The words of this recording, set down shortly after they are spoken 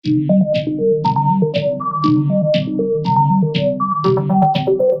Okay,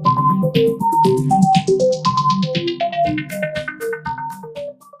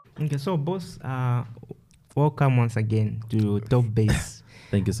 so boss, welcome once again to Top Base.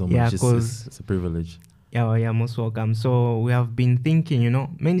 Thank you so Yeah, much. because It's a privilege. yeah, most welcome. So we have been thinking,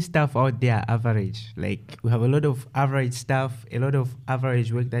 many stuff out there are average. Like we have a lot of average stuff, a lot of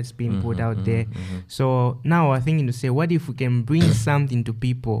average work that's being put out there. So now we're thinking to say, what if we can bring something to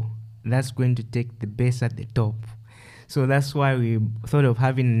people that's going to take the base at the top? So that's why we thought of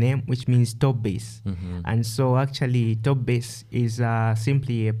having a name which means Top Base. And so actually Top Base is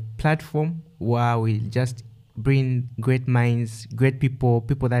simply a platform where we just bring great minds, great people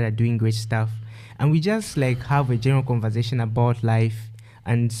that are doing great stuff. And we just like have a general conversation about life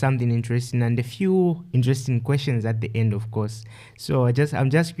and something interesting and a few interesting questions at the end, of course. So I'm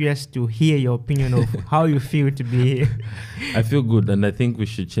just curious to hear your opinion of how you feel to be here. I feel good, and I think we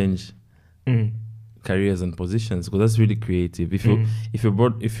should change careers and positions because that's really creative. If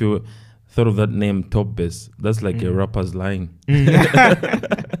you thought of that name Top Base, that's like a rapper's line.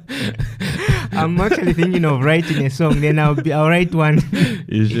 I'm actually thinking of writing a song, then I'll write one.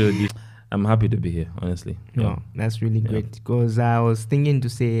 You should. I'm happy to be here, honestly. No, that's really great because I was thinking to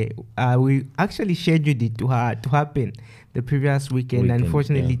say we actually scheduled it to happen the previous weekend.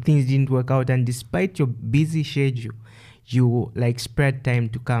 Unfortunately, things didn't work out, and despite your busy schedule, you like spread time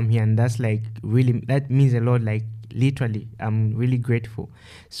to come here, and that's like really, that means a lot. Like literally, I'm really grateful.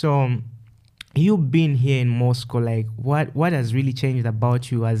 So you've been here in Moscow. Like what has really changed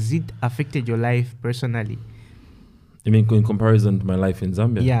about you? Has it affected your life personally? You mean in comparison to my life in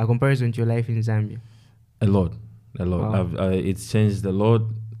Zambia? Yeah, comparison to your life in Zambia. A lot. Wow. It's changed a lot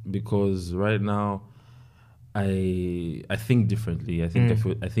because right now I think differently. I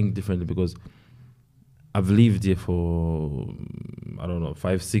think differently because I've lived here for I don't know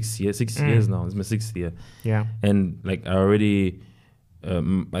 6 years. 6 years now. It's my 6th year. Yeah. And like I already,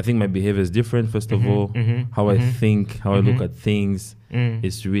 I think my behavior is different. First of all, how I think, how I look at things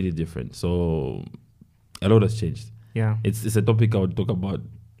is really different. So a lot has changed. Yeah. It's a topic I would talk about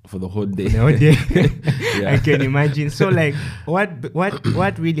for the whole day. I can imagine. So like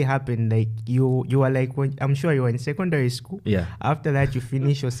what really happened? Like you were like, I'm sure you were in secondary school. Yeah. After that you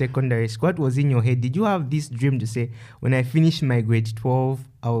finished your secondary school. What was in your head? Did you have this dream to say, when I finish my grade 12,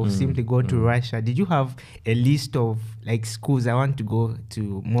 I will simply go to Russia? Did you have a list of like schools I want to go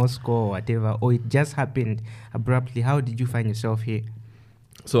to, Moscow or whatever, or it just happened abruptly? How did you find yourself here?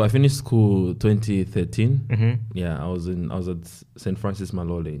 So I finished school 2013. Yeah, I was at St. Francis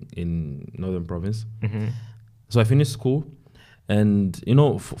Malole in Northern Province. So I finished school, and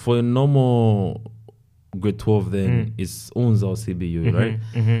for a normal grade 12 then it's UNZA or CBU, right?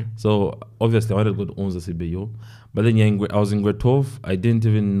 So obviously I wanted to go to UNZA CBU, but then I was in grade 12. I didn't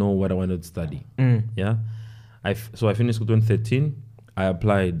even know what I wanted to study. Yeah, so I finished school 2013. I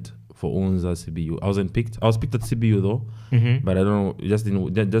applied for UNZA CBU. I was picked at CBU though, but I don't know, it just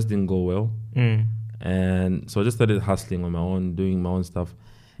didn't go well. And so I just started hustling on my own, doing my own stuff.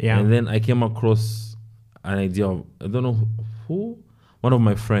 Yeah. And then I came across an idea of, I don't know who, one of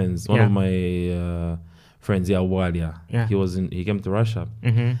my friends, Walia. Yeah. He came to Russia.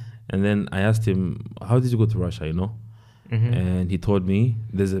 And then I asked him, how did you go to Russia, And he told me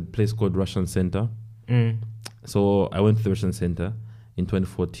there's a place called Russian Center. So I went to the Russian Center in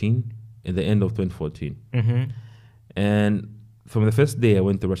 2014, in the end of 2014. And from the first day I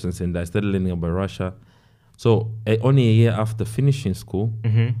went to Russian Center, I started learning about Russia. So only a year after finishing school,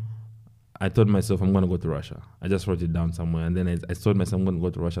 I told myself I'm going to go to Russia. I just wrote it down somewhere. And then I told myself I'm going to go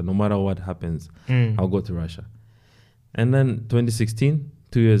to Russia. No matter what happens, I'll go to Russia. And then 2016,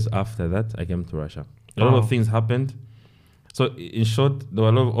 2 years after that, I came to Russia. A lot of things happened. So in short, there were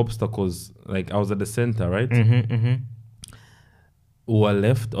a lot of obstacles. Like I was at the center, right? Who were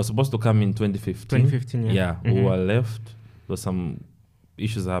left, I was supposed to come in 2015. Yeah. Who were left. There were some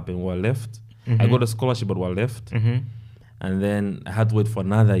issues that happened. Who were left. I got a scholarship, but were left. And then I had to wait for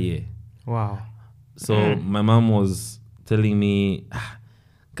another year. Wow. So my mom was telling me,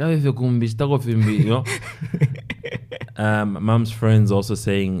 mom's friends also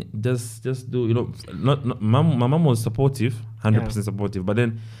saying, just do, my mom was supportive, 100% supportive, but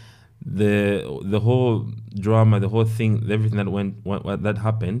then the whole drama, the whole thing, everything that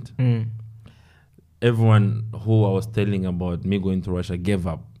happened, everyone who I was telling about me going to Russia gave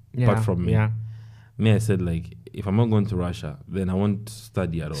up, apart from me. Me, I said, like, if I'm not going to Russia, then I won't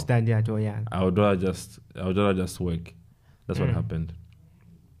study at all. Yeah. I would rather just work. That's what happened.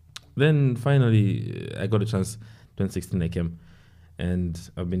 Then finally, I got a chance. 2016, I came, and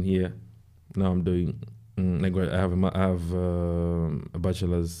I've been here. Now I'm doing I have a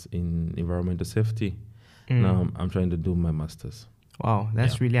bachelor's in environmental safety. Now I'm trying to do my master's. Wow,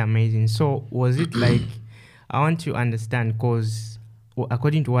 that's really amazing. So was it like, I want to understand, because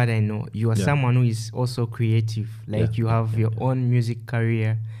according to what I know, you are someone who is also creative. Like you have your own music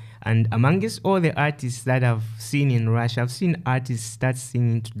career. And amongst all the artists that I've seen in Russia, I've seen artists start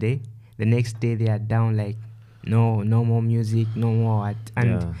singing today. The next day they are down like, no more music, no more art.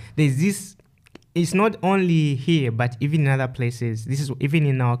 And there's this, it's not only here, but even in other places. This is even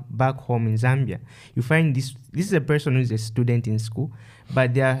in our back home in Zambia. You find this is a person who's a student in school,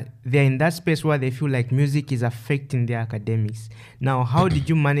 but they're in that space where they feel like music is affecting their academics. Now, how did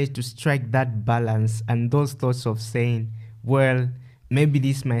you manage to strike that balance and those thoughts of saying, well, maybe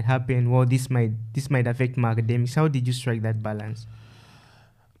this might happen, well, this might affect my academics? How did you strike that balance?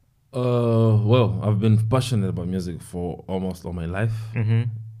 Well, I've been passionate about music for almost all my life.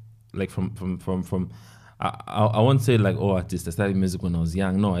 Like from I won't say like, oh, artist, I started music when I was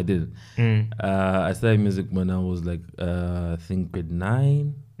young. No, I didn't. I started music when I was like I think grade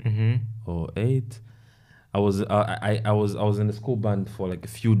 9 or 8. I was in the school band for like a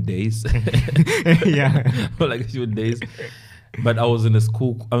few days. For like a few days. But I was in the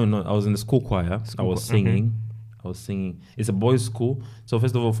school. I was in the school choir. I was singing. It's a boys' school. So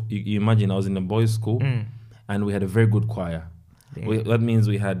first of all, you imagine I was in a boys' school, and we had a very good choir. That means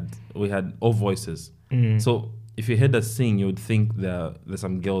we had all voices. So if you heard us sing, you would think there's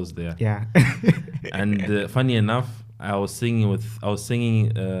some girls there. Yeah. And funny enough, I was singing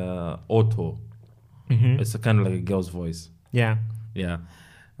alto. It's a kind of like a girl's voice. Yeah.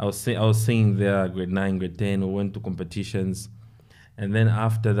 I was singing there, grade 9, grade 10. We went to competitions, and then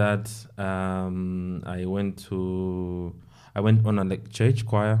after that, I went on a like church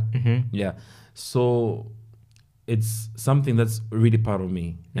choir. Yeah. So it's something that's really part of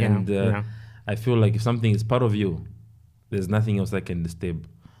me. And I feel like if something is part of you, there's nothing else that can disturb.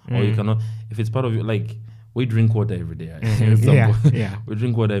 Or you cannot, if it's part of you, like we drink water every day. We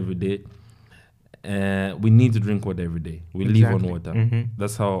drink water every day. We need to drink water every day. We live on water.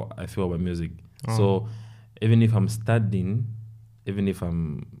 That's how I feel about music. So even if I'm studying, even if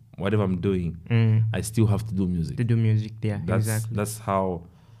whatever I'm doing, I still have to do music. That's how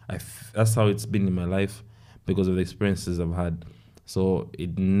it's been in my life, because of the experiences I've had. So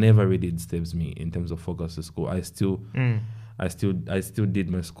it never really disturbs me in terms of focus to school. I still did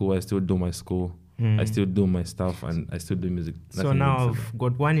my school. I still do my school. I still do my stuff, and I still do music. So now I've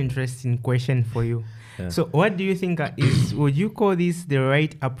got one interesting question for you. So what do you think would you call this the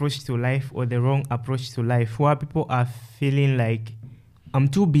right approach to life or the wrong approach to life, where people are feeling like, I'm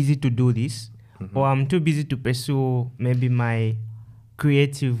too busy to do this, or I'm too busy to pursue maybe my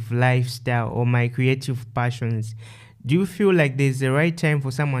creative lifestyle or my creative passions? Do you feel like there's the right time for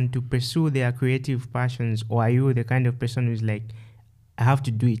someone to pursue their creative passions, or are you the kind of person who's like, I have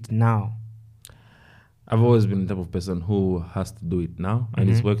to do it now? I've always been the type of person who has to do it now, and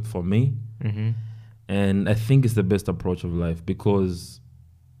it's worked for me. And I think it's the best approach of life, because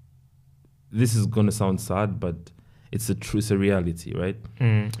this is going to sound sad, but it's a reality, right?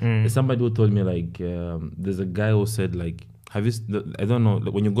 There's somebody who told me, like, there's a guy who said, like, I don't know,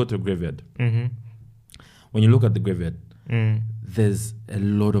 like, when you go to a graveyard, when you look at the graveyard, there's a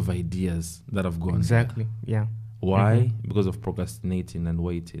lot of ideas that have gone there. Why? Because of procrastinating and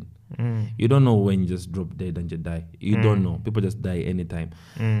waiting. You don't know when you just drop dead and you die. You don't know. People just die anytime.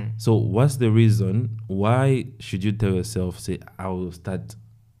 So what's the reason? Why should you tell yourself, say, I will start,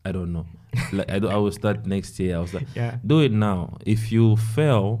 I don't know. Like I will start next year. I will start. Do it now. If you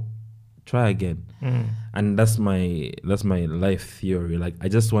fail, try again. And that's my life theory. Like, I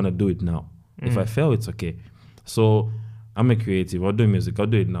just want to do it now. If I fail, it's okay. So I'm a creative. I'll do music. I'll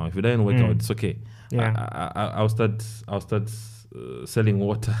do it now. If it doesn't work out, it's okay. I'll start selling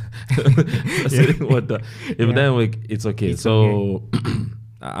water. Selling water. If it doesn't work, it's okay. So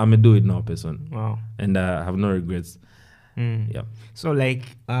I'm a do it now person. Wow. And I have no regrets. Yeah. So like,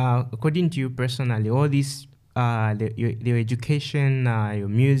 according to you personally, all this, your education, your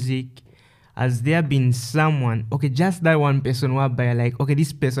music, has there been someone, okay, just that one person whereby like, okay,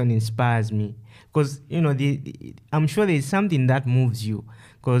 this person inspires me? Because, you know, I'm sure there's something that moves you.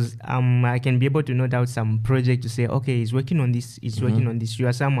 Because I can be able to note out some project to say, okay, he's working on this, working on this. You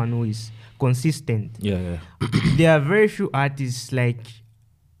are someone who is consistent. There are very few artists, like,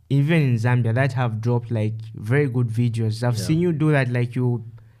 even in Zambia, that have dropped like very good videos. I've seen you do that, like you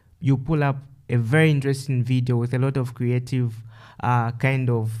pull up a very interesting video with a lot of creative kind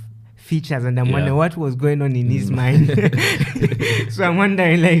of features, and I'm wondering what was going on in his mind. So I'm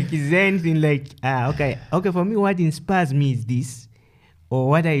wondering, like, is there anything like, okay, for me, what inspires me is this. or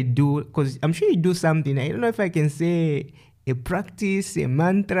what I do, because I'm sure you do something. I don't know if I can say a practice, a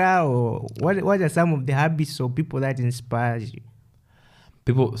mantra, or what are some of the habits or people that inspires you?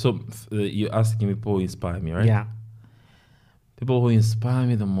 People, so you're asking me people who inspire me, right? Yeah. People who inspire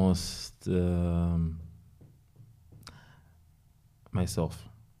me the most, myself.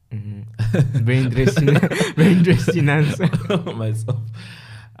 Very interesting. Very interesting answer. Myself.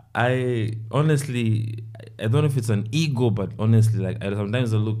 I honestly, I don't know if it's an ego, but honestly, like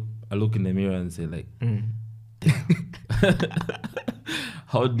sometimes I look in the mirror and say like,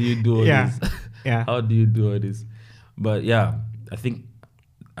 how do you do all this? Yeah. How do you do all this? But yeah, I think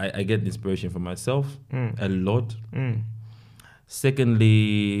I get inspiration from myself a lot.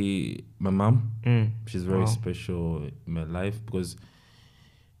 Secondly, my mom. She's very special in my life because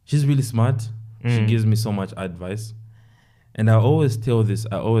she's really smart. She gives me so much advice. And I always tell this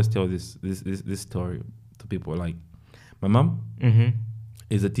story to people. Like, my mom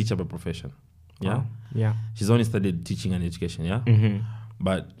is a teacher by profession. Yeah. Oh, yeah. She's only studied teaching and education. Yeah.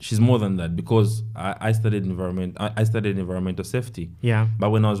 But she's more than that because I studied environmental safety. Yeah.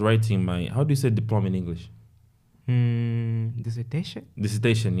 But when I was writing my, how do you say diploma in English? Dissertation.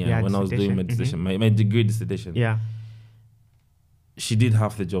 Dissertation. Yeah. When I was doing my dissertation, my degree dissertation. Yeah. She did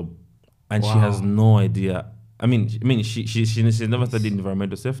half the job, and she has no idea. I mean, she never studied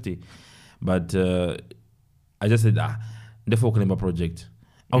environmental safety, but I just said, therefore, can project.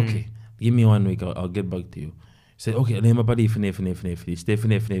 Okay, give me 1 week. I'll get back to you. She said, okay.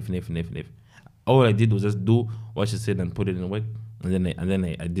 All I did was just do what she said and put it in work, and then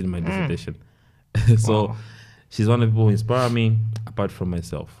I did my dissertation. So she's one of the people who inspire me, apart from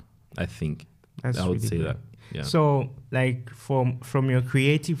myself. I think I would really say that. Yeah. So, like from your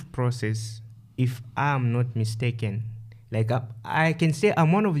creative process, if I'm not mistaken, like I can say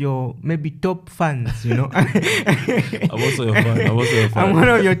I'm one of your maybe top fans, you know. I'm also your fan. I'm one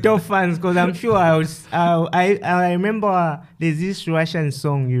of your top fans because I'm sure I remember there's this Russian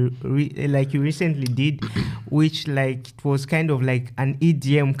song you recently did, which like it was kind of like an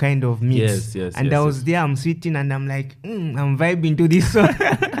EDM kind of mix. Yes. And I was there, I'm sitting and I'm like, I'm vibing to this song.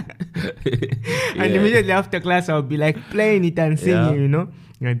 And immediately after class, I'll be like playing it and singing, you know.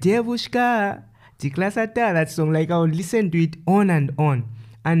 Devushka, Tiklasata, that song, like I would listen to it on and on.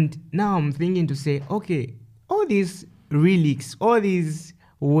 And now I'm thinking to say, okay, all these lyrics, all these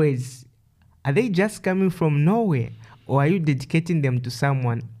words, are they just coming from nowhere? Or are you dedicating them to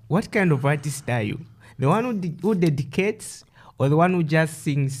someone? What kind of artist are you? The one who dedicates, or the one who just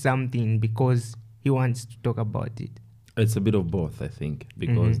sings something because he wants to talk about it? It's a bit of both, I think,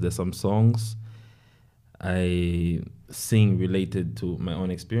 because there's some songs I sing related to my own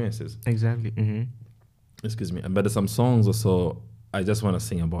experiences. Exactly. Excuse me. But there's some songs also I just want to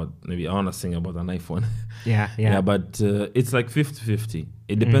sing about. Maybe I want to sing about an iPhone. Yeah. But it's like 50-50.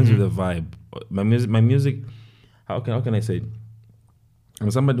 It depends with the vibe. My music. How can I say it?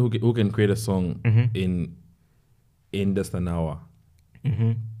 I'm somebody who can create a song in just an hour.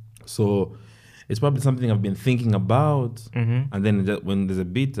 So it's probably something I've been thinking about, and then when there's a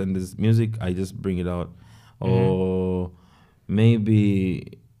beat and there's music, I just bring it out. Or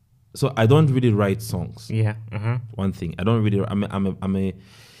maybe, so I don't really write songs. Yeah. One thing I don't really. I'm a.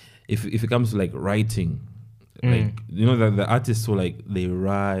 If it comes to like writing, like you know the artists who like they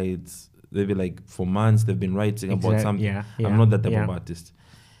write, maybe like for months they've been writing about something. Yeah. I'm not that type of artist.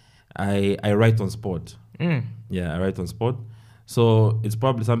 I write on spot. Yeah, I write on spot. So it's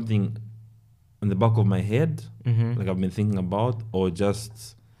probably something in the back of my head, like I've been thinking about, or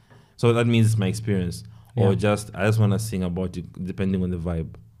just, so that means it's my experience, or just I just want to sing about it depending on the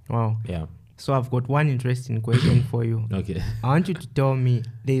vibe. Wow. Yeah. So I've got one interesting question for you. Okay. I want you to tell me,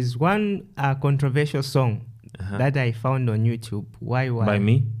 there's one controversial song that I found on YouTube. Why? By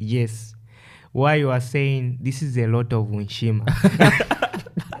me? Yes. Why you are saying this is a lot of Unshima.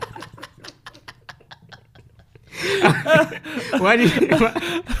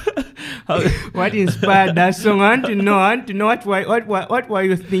 What inspired that song? I want to know what were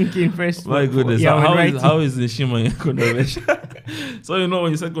you thinking first? My goodness, how is the Shima controversial? So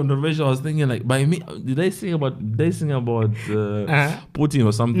when you said controversial, I was thinking like, by me, did they sing about Putin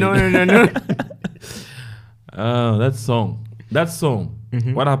or something? No. That song.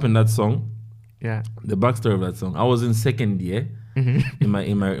 What happened? That song. Yeah. The backstory of that song. I was in second year in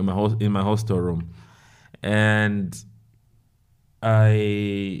my hostel room, and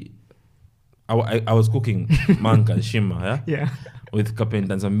I was cooking manka and shima, with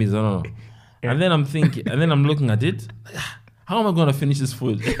carpenter and some beans. No. Yeah. And then I'm thinking, and then I'm looking at it. How am I going to finish this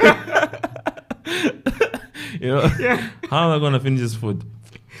food? How am I going to finish this food?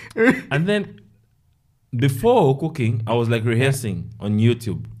 And then before cooking, I was like rehearsing on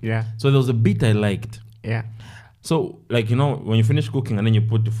YouTube. Yeah. So there was a beat I liked. Yeah. So like, you know, when you finish cooking and then you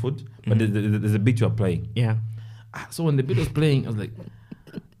put the food, but there's a beat you're playing. Yeah. So when the beat was playing, I was like,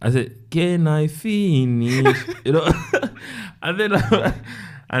 I said, "Can I finish?" You know,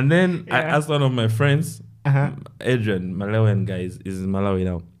 and then I asked one of my friends, Adrian, Malawian guy, is in Malawi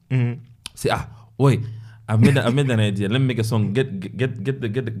now. Say, wait, I've made an idea. Let me make a song.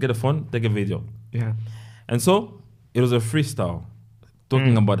 Get a phone, take a video. Yeah. And so it was a freestyle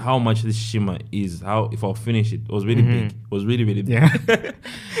talking about how much this shima is. How if I'll finish it, it was really big. It was really big. Yeah.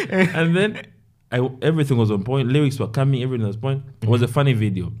 And then everything was on point. Lyrics were coming. Everything was on point. It was a funny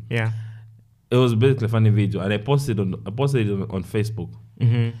video. Yeah. It was basically a funny video, and I posted it on Facebook,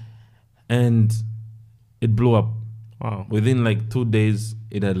 and it blew up. Wow. Within like 2 days,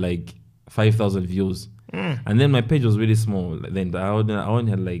 it had like 5,000 views. And then my page was really small. Then I only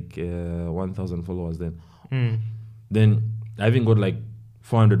had like 1,000 followers then. Then I even got like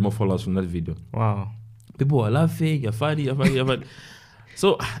 400 more followers from that video. Wow. People were laughing, you're funny.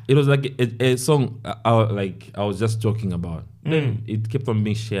 So it was like a song I was just joking about. Then it kept on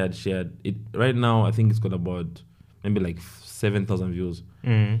being shared. It right now I think it's got about maybe like 7,000 views.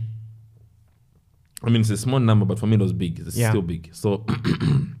 I mean, it's a small number, but for me it was big. It's still big. So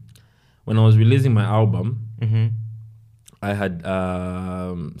when I was releasing my album, I had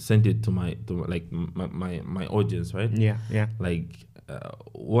sent it to my audience, right? Yeah. Like,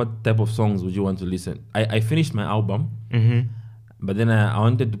 what type of songs would you want to listen? I finished my album, but then I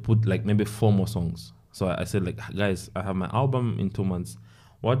wanted to put like maybe 4 more songs. So I said, like, guys, I have my album in 2 months.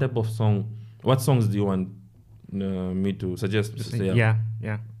 What songs do you want me to suggest? Yeah.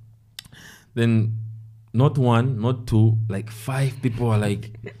 Then not 1, not 2, like 5 people are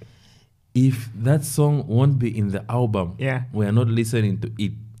like, if that song won't be in the album, we are not listening to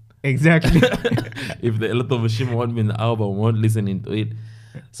it. Exactly. If the Eloto Mashima won't be in the album, we won't listening to it.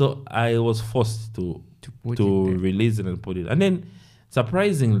 So I was forced to release it and put it. And then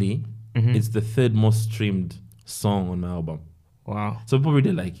surprisingly, it's the 3rd most streamed song on my album. Wow. So people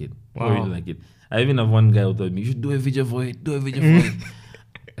really like it. I even have one guy who told me, you should do a video for it.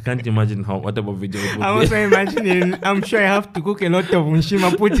 I can't imagine what type of video it would be. I'm also imagining, I'm sure I have to cook a lot of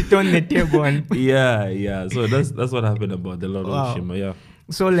Nshima, put it on the table. Yeah. So that's what happened about the lot of Nshima, yeah.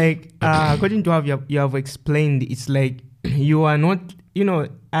 So like, according to how you have explained, it's like you are not,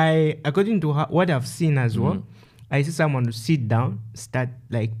 according to what I've seen as well, I see someone to sit down, start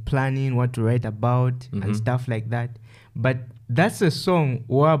like planning what to write about and stuff like that. But that's a song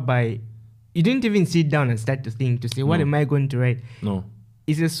whereby you didn't even sit down and start to think, to say, what am I going to write? No.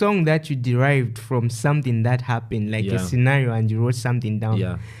 It's a song that you derived from something that happened, like a scenario, and you wrote something down.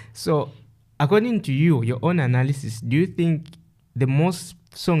 Yeah. So according to you, your own analysis, do you think the most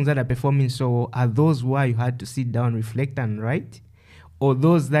songs that are performing so well are those where you had to sit down, reflect and write? Or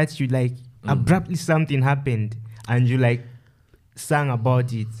those that you like abruptly something happened and you like sang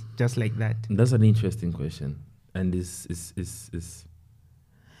about it just like that? That's an interesting question. And it's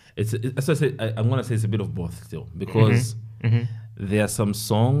as I said, I'm going to say it's a bit of both still, because there are some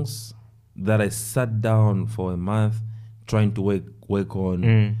songs that I sat down for a month trying to work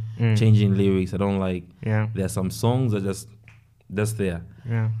on, changing lyrics I don't like. Yeah. There are some songs that just there.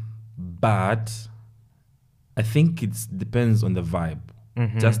 Yeah. But I think it depends on the vibe.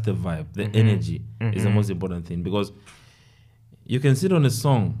 Just the vibe, the energy is the most important thing, because you can sit on a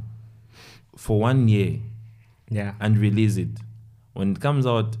song for 1 year and release it. When it comes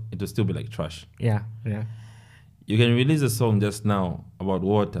out, it will still be like trash. Yeah. You can release a song just now about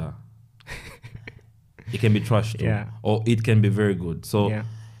water. It can be trash too. Yeah. Or it can be very good. So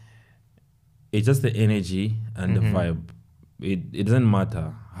it's just the energy and the vibe. It doesn't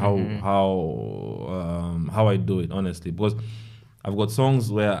matter how I do it, honestly, because I've got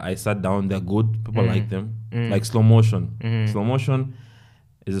songs where I sat down, they're good, people like them, like Slow Motion. Slow Motion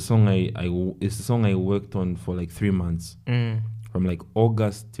is a song I worked on for like 3 months, from like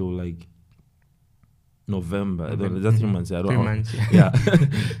August till like November. I don't know, just 3 months. I don't 3 know. months. Yeah.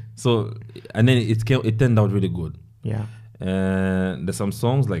 So and then it turned out really good. Yeah. There's some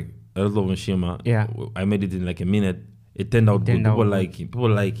songs like Earl of Nshima. Yeah. I made it in like a minute. It turned out good. People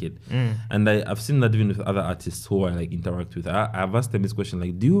like it. And I've seen that even with other artists who I like interact with. I've asked them this question,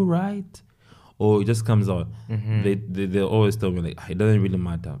 like, do you write? Or it just comes out. They always tell me, like, it doesn't really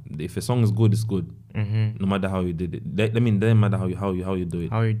matter. If a song is good, it's good. No matter how you did it. It doesn't matter how you do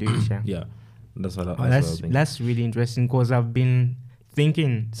it. How you do it, yeah. Yeah. That's what I think. That's really interesting, because I've been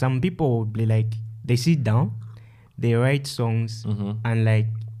thinking some people would be like, they sit down, they write songs, and like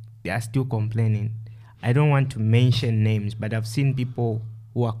they are still complaining. I don't want to mention names, but I've seen people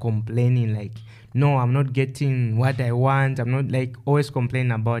who are complaining like, no, I'm not getting what I want. I'm not like always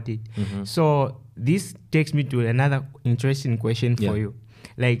complaining about it. So this takes me to another interesting question for you.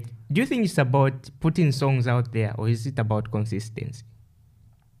 Like, do you think it's about putting songs out there, or is it about consistency?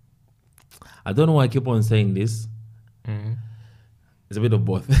 I don't know why I keep on saying this. It's a bit of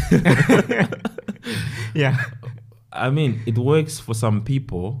both. Yeah. I mean, it works for some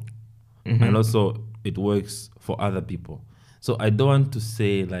people, and also it works for other people. So I don't want to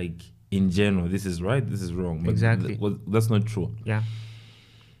say like in general, this is right, this is wrong. Exactly. That's not true. Yeah.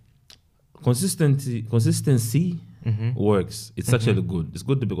 Consistency works. It's actually good. It's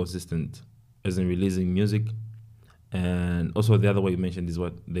good to be consistent as in releasing music. And also the other way you mentioned is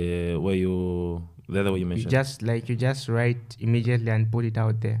the other way you mentioned. You just write immediately and put it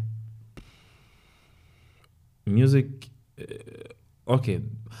out there. Music, okay.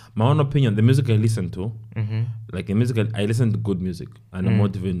 My own opinion, the music I listen to, like the music I listen to good music, and I'm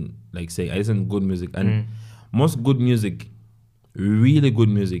not even like say I listen to good music, and most good music, really good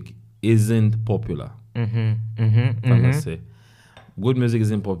music, isn't popular. I must say, good music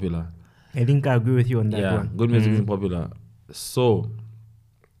isn't popular. I think I agree with you on that one. Good music isn't popular. So,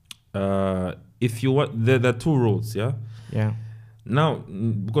 if you want, there are two roads. Yeah. Now,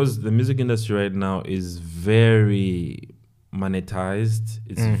 because the music industry right now is very monetized,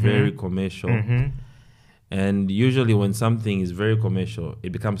 it's very commercial, and usually when something is very commercial,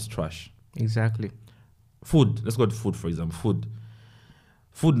 it becomes trash. Exactly. Food. Let's go to food, for example.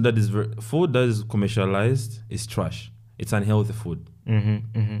 Food that is commercialized is trash. It's unhealthy food.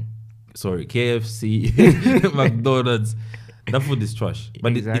 Sorry, KFC, McDonald's. That food is trash.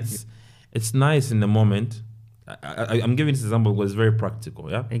 But exactly. it's nice in the moment. I'm giving this example because it's very practical.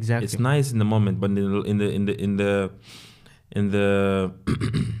 Yeah, exactly. It's nice in the moment, but in the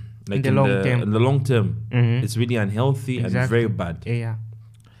long term, it's really unhealthy and very bad. Yeah.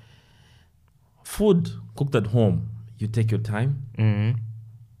 Food cooked at home, you take your time.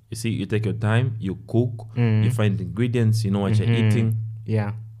 You see, you take your time, you cook, you find ingredients, you know what you're eating.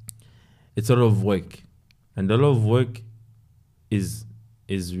 Yeah. It's a lot of work. And a lot of work is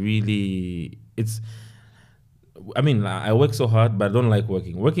really, I mean, I work so hard, but I don't like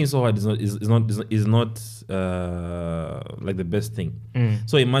working. Working so hard is not like the best thing.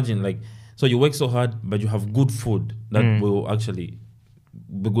 So imagine so you work so hard, but you have good food that will actually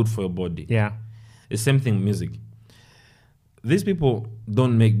be good for your body. Yeah. The same thing, music. These people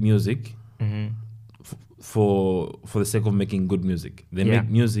don't make music for the sake of making good music. They make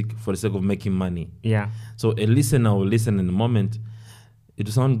music for the sake of making money. Yeah. So a listener will listen in the moment. It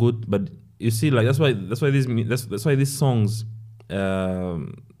will sound good, but you see, like that's why these songs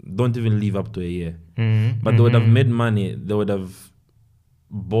don't even live up to a year. But they would have made money. They would have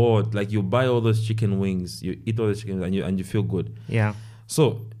bought, like, you buy all those chicken wings, you eat all those chicken wings, and you feel good. Yeah.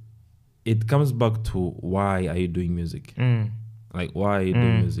 So it comes back to, why are you doing music? Like, why are you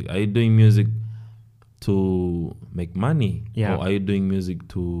doing music? Are you doing music to make money? Yeah. Or are you doing music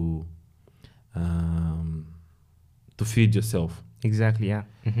to feed yourself? Exactly, yeah.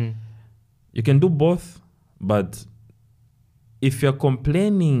 You can do both, but if you're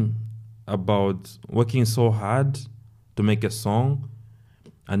complaining about working so hard to make a song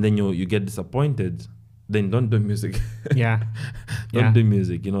and then you get disappointed, then don't do music. Yeah. Don't do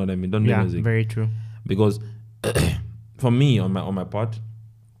music, you know what I mean? Don't do music. Yeah, very true. Because for me, on my part,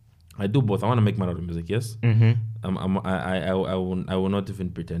 I do both. I want to make money out of music, yes. I will not even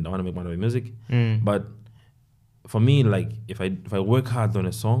pretend. I want to make money out of music. But for me, like, if I work hard on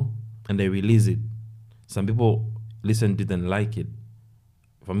a song and they release it, some people listen to it and like it.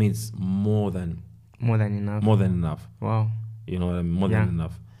 For me, it's more than enough. More than enough. Wow. You know what I mean? More than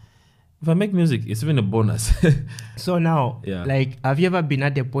enough. If I make music, it's even a bonus. So now, like, have you ever been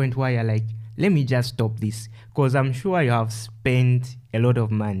at a point where you're like, let me just stop this? Because I'm sure you have spent a lot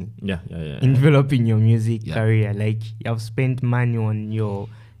of money in developing your music career. Like, you have spent money on your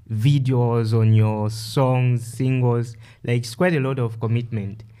videos, on your songs, singles. Like, it's quite a lot of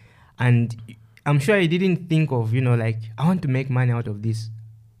commitment. And I'm sure you didn't think of, like, I want to make money out of this.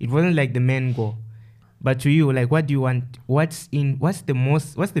 It wasn't like the main goal. But to you, like, what do you want? What's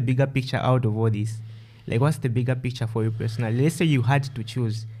the bigger picture out of all this? Like, what's the bigger picture for you personally? Let's say you had to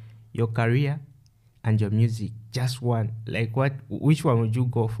choose your career and your music, just one. Like, which one would you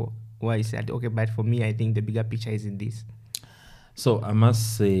go for? Why you said, okay, but for me, I think the bigger picture is in this. So I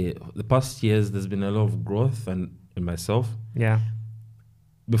must say, the past years, there's been a lot of growth in myself. Yeah.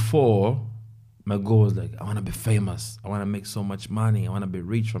 Before, my goal was like, I want to be famous. I want to make so much money. I want to be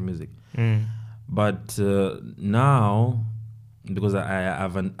rich from music. But now, because I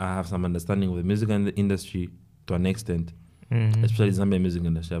have some understanding of the music industry to an extent, especially Zambian music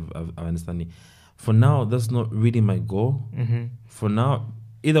industry. I understand it. For now, that's not really my goal. For now,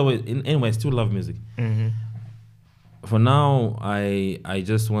 either way, anyway, I still love music. For now, I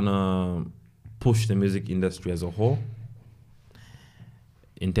just wanna push the music industry as a whole.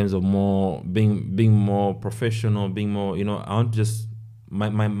 In terms of more being more professional, being more, you know, I want just my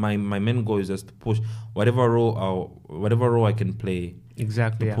main goal is just to push whatever role I can play.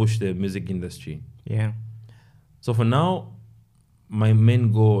 Exactly. To push the music industry. Yeah. So for now, my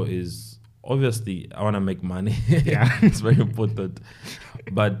main goal is obviously I want to make money. Yeah. It's very important.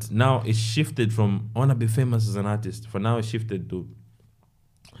 But now it's shifted from I want to be famous as an artist. For now, it's shifted to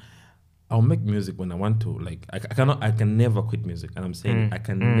I'll make music when I want to. Like I can never quit music. And I'm saying I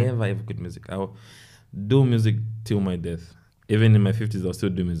can never ever quit music. I'll do music till my death. Even in my 50s, I'll still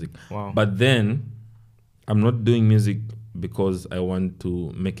do music. Wow. But then I'm not doing music because I want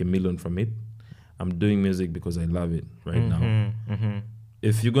to make $1 million from it. I'm doing music because I love it right now.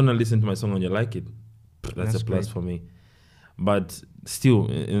 If you're gonna listen to my song and you like it, that's a plus for me. But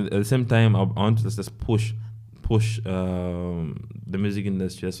still, at the same time, I want to just push the music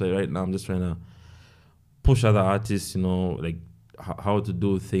industry. That's why right now I'm just trying to push other artists, you know, like how to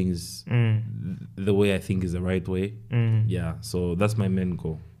do things the way I think is the right way. Yeah, so that's my main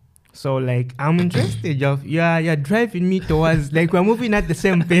goal. So like I'm interested you're driving me towards like we're moving at the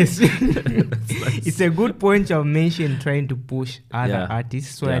same pace. Nice. It's a good point you've mentioned, trying to push other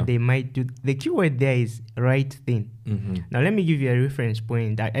artists so that they might do. The keyword there is right thing. Now let me give you a reference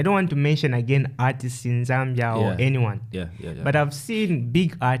point. I don't want to mention again artists in Zambia or anyone. But I've seen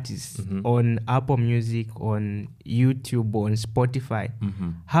big artists on Apple Music, on YouTube, on Spotify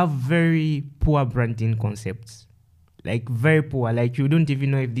have very poor branding concepts. Like very poor. Like you don't even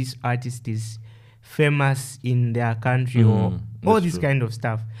know if this artist is famous in their country or all this kind of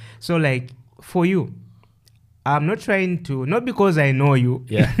stuff. So like for you, I'm not trying to, not because I know you.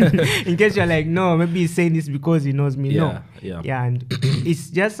 Yeah. In case you're like, no, maybe he's saying this because he knows me. Yeah, and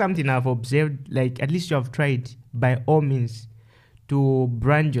it's just something I've observed. Like at least you have tried by all means to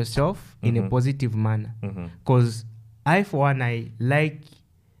brand yourself in a positive manner. Because I, for one, I like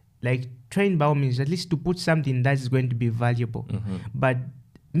trying by all means at least to put something that is going to be valuable. But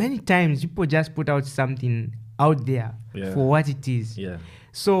many times people just put out something out there for what it is.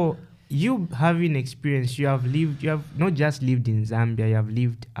 So you having experience, you have not just lived in Zambia, you have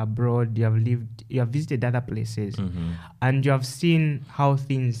lived abroad, you have visited other places, and you have seen how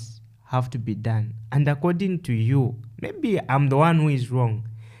things have to be done. And according to you, maybe I'm the one who is wrong.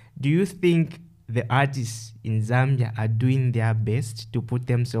 Do you think the artists in Zambia are doing their best to put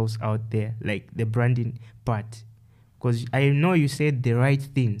themselves out there, like the branding part? Because I know you said the right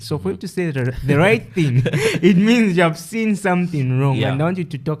thing. So for you to say the right thing, it means you have seen something wrong. And I want you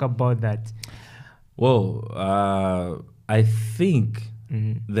to talk about that. Well, I think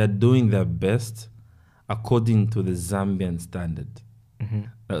they're doing their best according to the Zambian standard.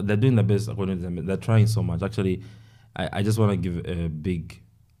 They're doing their best according to Zambia. They're trying so much. Actually, I just want to give a big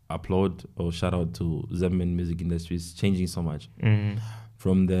applaud or shout out to Zambian music industry. It's changing so much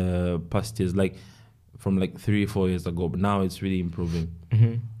from the past years, like from like 3 or 4 years ago, but now it's really improving.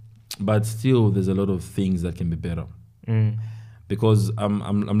 But still there's a lot of things that can be better because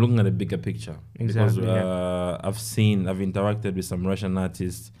I'm looking at a bigger picture. Exactly, because I've interacted with some Russian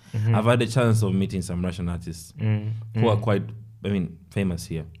artists. I've had a chance of meeting some Russian artists who are quite, famous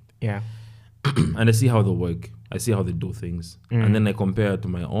here. And I see how they work. I see how they do things. And then I compare it to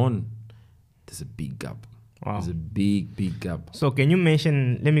my own. There's a big gap. Wow. There's a big gap. So can you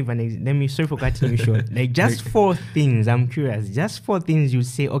mention, let me sorry for cutting you short. Like just 4 things, I'm curious. Just 4 things you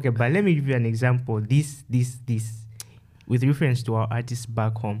say, okay, but let me give you an example. This, with reference to our artists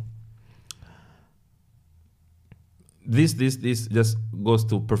back home. This just goes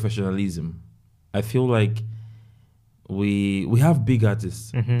to professionalism. I feel like we have big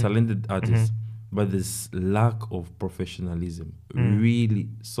artists, talented artists, but there's lack of professionalism. Really,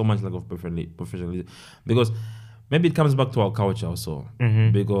 so much lack of professionalism. Because maybe it comes back to our culture also.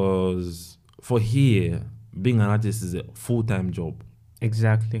 Because for here, being an artist is a full-time job.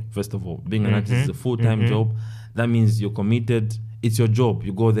 Exactly. First of all, being an artist is a full-time job. That means you're committed. It's your job.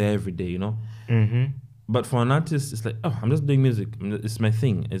 You go there every day, you know? But for an artist, it's like, oh, I'm just doing music. It's my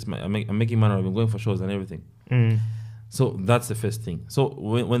thing. I'm making money. I'm going for shows and everything. So that's the first thing. So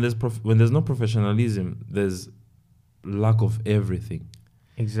when there's no professionalism, there's lack of everything.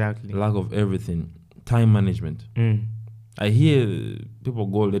 Exactly. Lack of everything. Time management. I hear people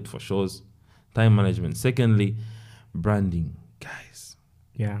go late for shows. Time management. Secondly, branding. Guys.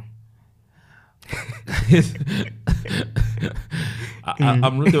 Yeah.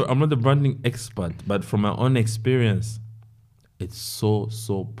 I'm not the branding expert, but from my own experience, it's so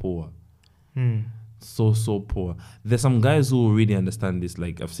poor. So poor. There's some guys who really understand this.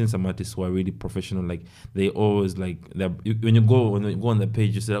 Like I've seen some artists who are really professional. Like they always like when you go on the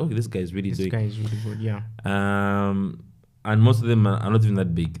page, you say, "Okay, this guy is really This guy is really good." Yeah. And most of them are not even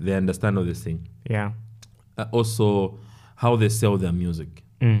that big. They understand all this thing. Yeah. Also, how they sell their music.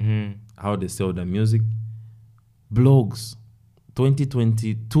 Mm-hmm. How they sell their music. Blogs.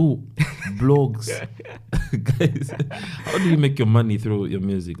 2022 blogs. Guys, how do you make your money through your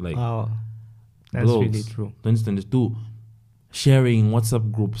music? Like, wow, that's blogs, really true. 2022 sharing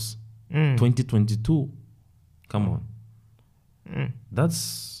WhatsApp groups. 2022, come on.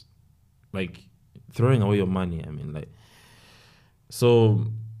 That's like throwing away your money. I mean, like, so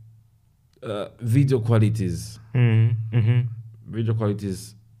video qualities. Video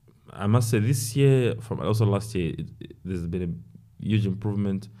qualities, I must say this year, from also last year, there's been a huge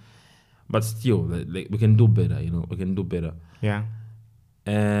improvement, but still, like we can do better. We can do better. Yeah.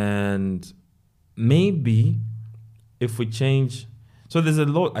 And maybe if we change, so there's a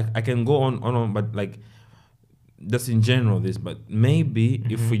lot I can go on, but like just in general this. But maybe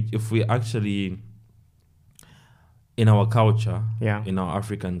if we actually in our culture, in our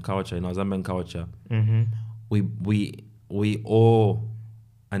African culture, in our Zambian culture, we all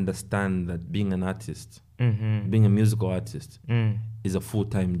understand that being an artist, being a musical artist, is a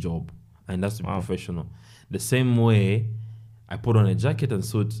full-time job, and that's to be professional. The same way I put on a jacket and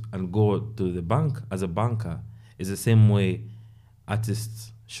suit and go to the bank as a banker is the same way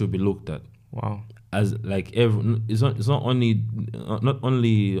artists should be looked at. Wow. As like it's not only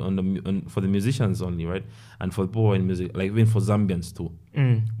for the musicians only, right? And for people in music, like even for Zambians too.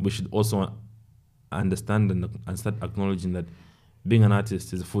 We should also understand and start acknowledging that being an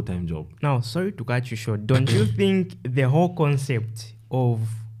artist is a full-time job. Now, sorry to cut you short. Don't you think the whole concept of,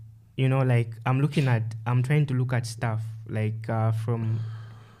 like I'm trying to look at stuff like from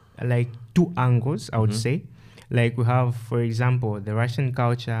like two angles, I would say. Like we have, for example, the Russian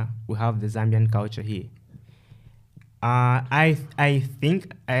culture, we have the Zambian culture here. I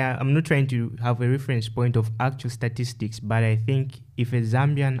think, I'm not trying to have a reference point of actual statistics, but I think if a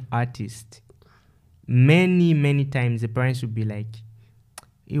Zambian artist, many times the parents would be like,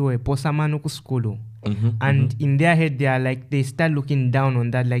 iwe posamano ku skulu. And in their head they are like, they start looking down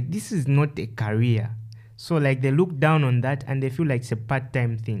on that, like this is not a career. So like they look down on that and they feel like it's a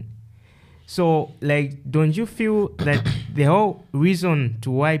part-time thing. So like, don't you feel that the whole reason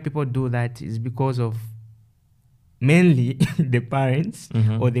to why people do that is because of mainly the parents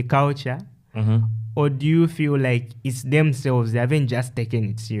or the culture? Or do you feel like it's themselves, they haven't just taken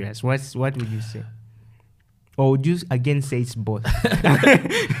it serious? What would you say? Or would you again say it's both?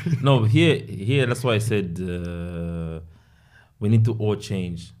 No, here that's why I said we need to all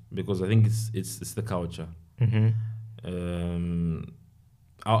change, because I think it's the culture.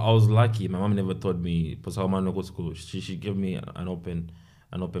 I was lucky. My mom never told me go to school. She gave me an open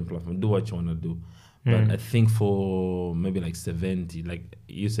platform. Do what you want to do. But I think for maybe like 70, like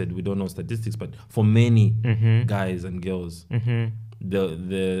you said, we don't know statistics, but for many guys and girls,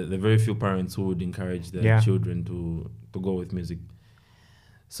 the very few parents who would encourage their children to go with music.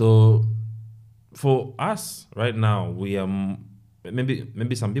 So for us right now, we are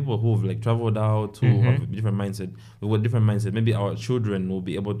maybe some people who've like traveled out, who have a different mindset. We've got a different mindset. Maybe our children will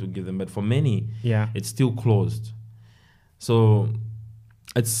be able to give them, but for many, it's still closed. So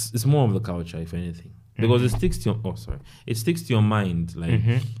it's more of the culture, if anything, because it sticks to your mind. Like,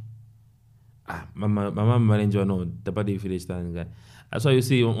 my mom manager no the body village guy. That's why you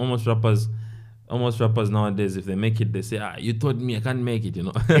see almost rappers nowadays, if they make it, they say, you told me I can't make it,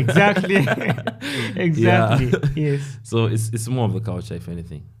 Exactly. Exactly. Yes. So it's more of the culture, if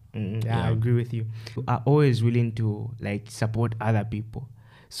anything. I agree with you. You are always willing to like support other people.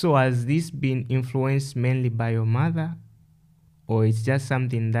 So has this been influenced mainly by your mother, or it's just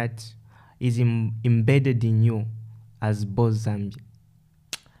something that is embedded in you as both Zambian?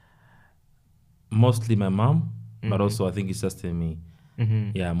 Mostly my mom, but also I think it's just in me.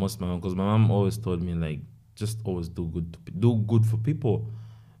 Yeah, most my mom, because my mom always told me like, just always do good for people,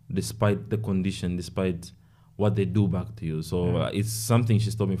 despite the condition, despite what they do back to you. So it's something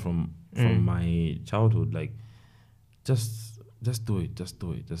she's told me from my childhood. Like, just do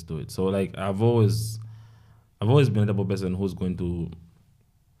it. So like I've always been a type of person who's going to.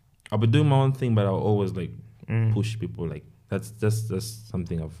 I'll be doing my own thing, but I'll always like push people. Like that's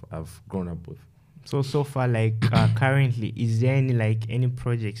something I've grown up with. So far, like currently, is there any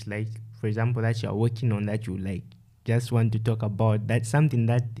projects, like for example, that you're working on that you like just want to talk about? That's something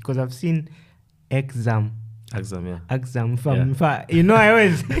that, because I've seen Exam Exam from you know, I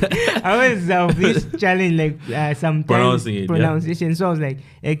always have this challenge like sometimes pronunciation. So I was like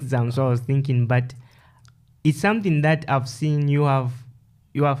exam. So I was thinking, but it's something that I've seen you have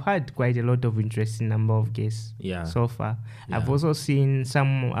had quite a lot of interesting number of guests so far. I've also seen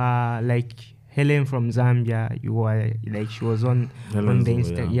some like Helen from Zambia. You were like, she was on the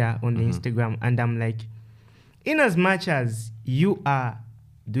Instagram, and I'm like, in as much as you are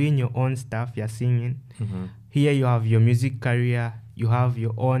doing your own stuff, you're singing. Here you have your music career, you have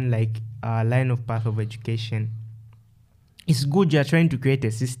your own like line of path of education. It's good you're trying to create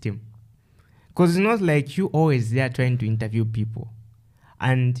a system, because it's not like you always there trying to interview people.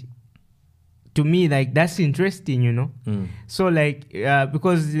 And to me, like, that's interesting, you know. So like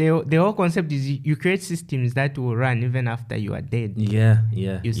because the whole concept is you create systems that will run even after you are dead.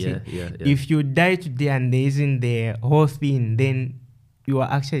 You see, if you die today and there isn't the whole thing, then you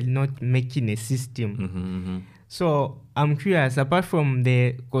are actually not making a system. So I'm curious, apart from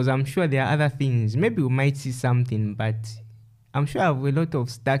because I'm sure there are other things, maybe we might see something, but I'm sure I have a lot of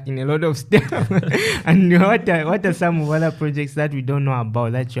stuck in a lot of stuff. And what are some other projects that we don't know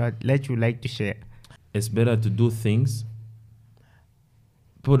about that you like to share? It's better to do things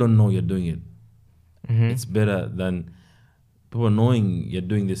people don't know you're doing it. It's better than people knowing you're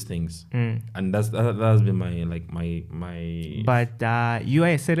doing these things. And that has been my But you are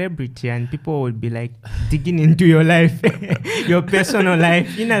a celebrity and people will be like digging into your life, your personal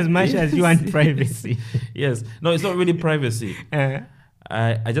life, in as much as you want privacy. Yes. No, it's not really privacy.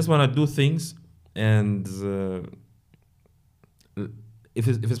 I just want to do things, and if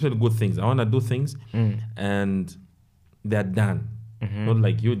it's really good things, I want to do things and they're done. Not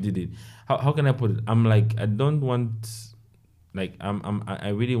like you did it. How can I put it? I'm like, I don't want, like, I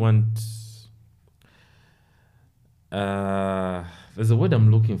really want, there's a word I'm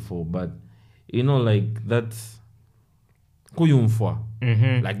looking for, but you know, like that kuyumfwa,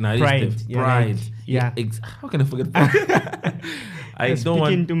 like pride. How can I forget pride? I don't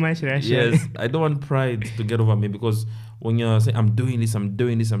want too much Russian. Yes, I don't want pride to get over me, because when you're saying I'm doing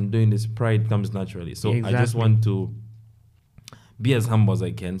this, pride comes naturally. So I just want to be as humble as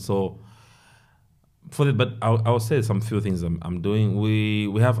I can. So for that, but I'll say some few things I'm doing.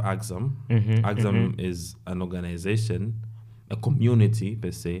 We have Axam. Axam is an organization, a community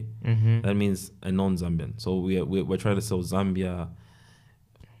per se. That means a non-Zambian. So we're trying to sell Zambia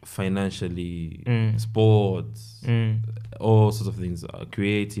financially, sports, all sorts of things,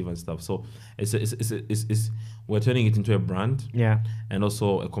 creative and stuff. So it's we're turning it into a brand, and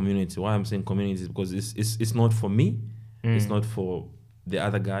also a community. Why I'm saying community is because it's not for me, it's not for the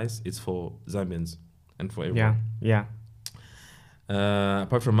other guys, it's for Zambians and for everyone.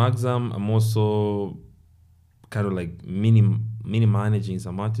 Apart from Axam, I'm also kind of like mini managing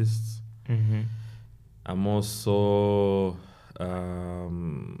some artists. I'm also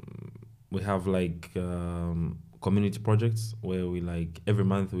we have like community projects where we like every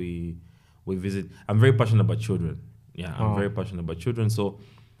month we visit. I'm very passionate about children. I'm very passionate about children. So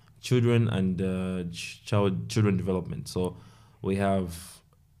children and children development. So we have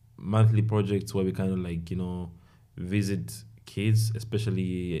monthly projects where we kind of like, you know, visit kids,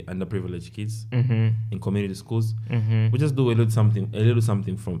 especially underprivileged kids in community schools. We just do a little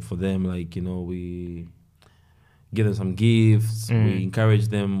something for them. Like, you know, we give them some gifts, we encourage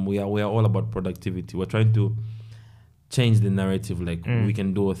them. We are all about productivity. We're trying to change the narrative, like we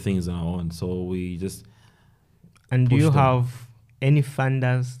can do things on our own. So we just And do you have any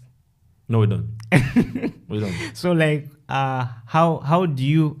funders? No, we don't. We don't. So like how do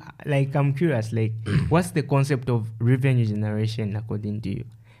you, like, I'm curious, like what's the concept of revenue generation according to you?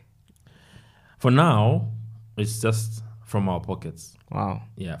 For now, it's just from our pockets. Wow.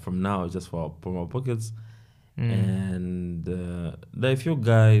 Yeah, from now it's just from our pockets. And there are a few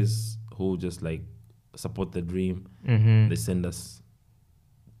guys who just like support the dream. They send us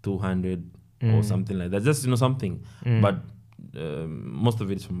 200 or something like that, just, you know, something. But most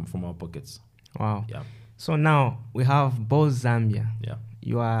of it is from our pockets. Wow. Yeah. So now we have Boss Zambia. Yeah.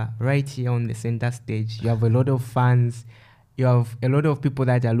 You are right here on the center stage. You have a lot of fans. You have a lot of people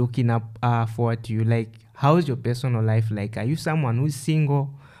that are looking up forward to you. Like, how's your personal life like? Are you someone who's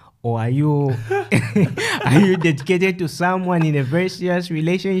single? Or are you are you dedicated to someone in a very serious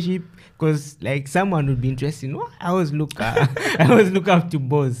relationship? Because like someone would be interested. Oh, I always look up to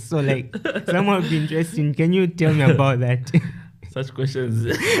Boss. So like someone would be interested. Can you tell me about that? Such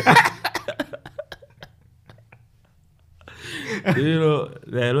questions. You know,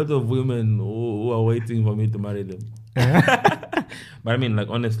 there are a lot of women who are waiting for me to marry them. But I mean, like,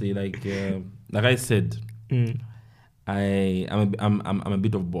 honestly, like I said, I'm a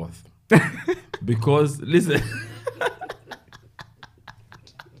bit of both. Because listen.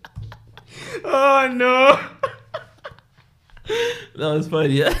 Oh no. That was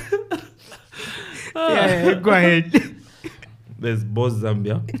funny, yeah. Yeah, go ahead. There's Boss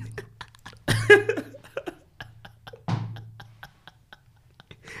Zambia.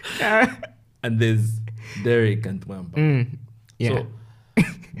 And there's Derek and Mwamba. Yeah. So,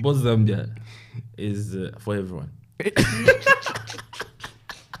 Boss Zambia is for everyone.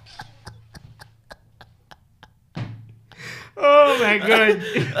 Oh my god.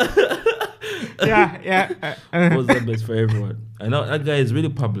 Yeah. Boss Zambia is for everyone. I know that guy is really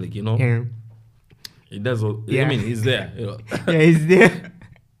public, you know. Yeah. He does all, Yeah. I mean, he's there, you know. Yeah, he's there.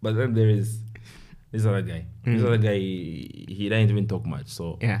 But then there is this other guy. This other guy, he doesn't even talk much.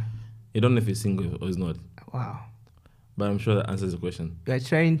 So, Yeah. you don't know if he's single or he's not. Wow. But I'm sure that answers the question. You are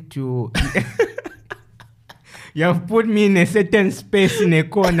trying to. You have put me in a certain space in a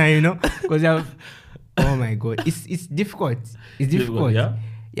corner, you know, because I've. Oh my god, it's difficult. It's difficult. Yeah.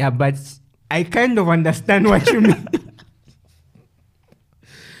 Yeah, but I kind of understand what you mean.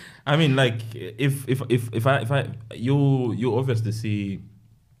 I mean, like, if you obviously see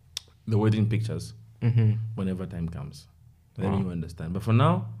the wedding pictures whenever time comes, then you understand. But for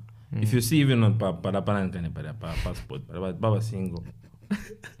now, if you see even on passport, Baba single.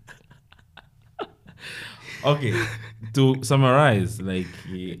 Okay, to summarize, like,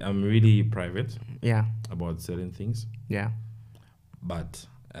 I'm really private. Yeah. About certain things. Yeah. But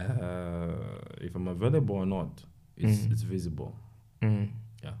if I'm available or not, it's visible.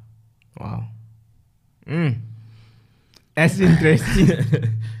 Yeah. Wow. That's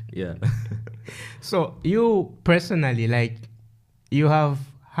interesting. Yeah. So you personally, like, you have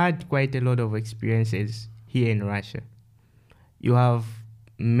had quite a lot of experiences here in Russia. You have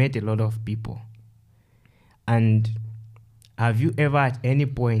met a lot of people. And have you ever at any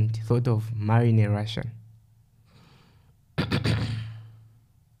point thought of marrying a Russian?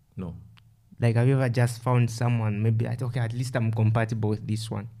 No. Like, have you ever just found someone, maybe, okay, at least I'm compatible with this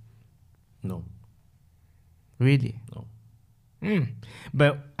one? No. Really? No.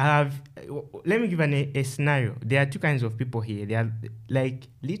 But let me give a scenario. There are two kinds of people here. They are, like,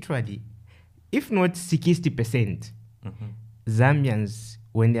 literally, if not 60%, Zambians,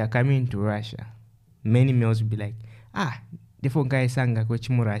 when they are coming to Russia, many males will be like, therefore guy sanga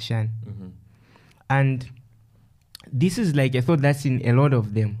kochimu Russian. And this is like a thought that's in a lot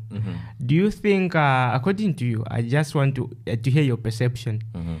of them. Do you think, according to you, I just want to hear your perception.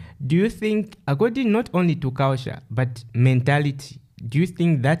 Do you think, according not only to culture, but mentality, do you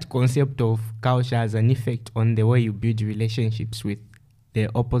think that concept of culture has an effect on the way you build relationships with the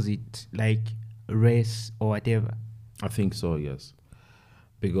opposite, like race or whatever? I think so, yes.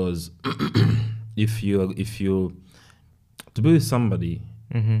 Because if you to be with somebody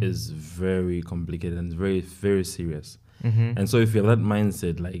is very complicated and very, very serious. And so if you have that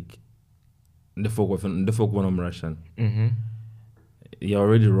mindset, like the folk one Russian, you're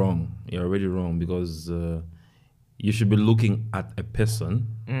already wrong. You're already wrong, because you should be looking at a person,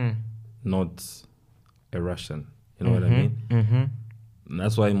 not a Russian. You know what I mean? And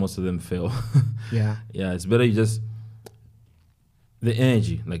that's why most of them fail. Yeah. Yeah, it's better you just the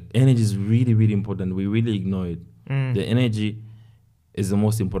energy. Like, energy is really, really important. We really ignore it. The energy is the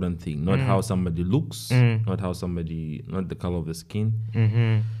most important thing, not how somebody looks, not the color of the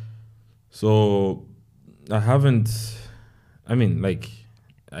skin. So I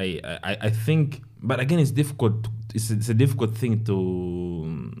think, but again, it's difficult. It's a difficult thing to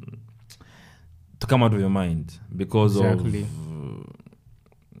come out of your mind, because of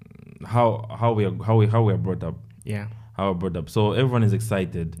how we are brought up. Yeah. How we're brought up. So everyone is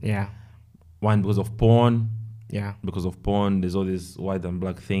excited. Yeah. One, because of porn. Yeah. Because of porn, there's all this white and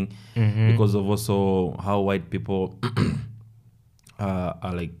black thing. Because of also how white people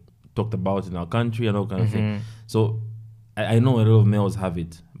are like talked about in our country and all kind of thing. So I know a lot of males have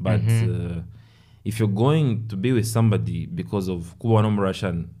it, but if you're going to be with somebody because of Kuwanom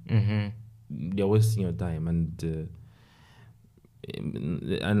Russian, they're wasting your time and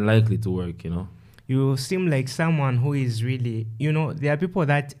unlikely to work, you know. You seem like someone who is really, you know, there are people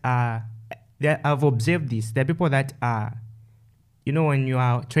that are, I've observed this, there are people that are, you know, when you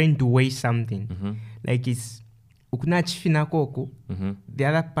are trying to weigh something, like it's, the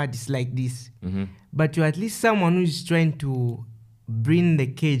other part is like this, but you're at least someone who is trying to bring the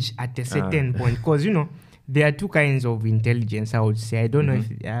cage at a certain point, because, you know, there are two kinds of intelligence, I would say. I don't know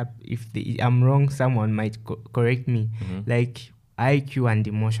if I'm wrong, someone might correct me, like IQ and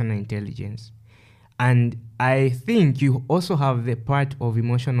emotional intelligence. And I think you also have the part of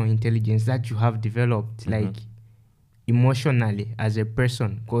emotional intelligence that you have developed, like emotionally as a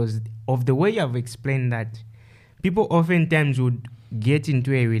person, because of the way you have explained that. People oftentimes would get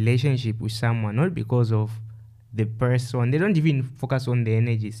into a relationship with someone not because of the person. They don't even focus on the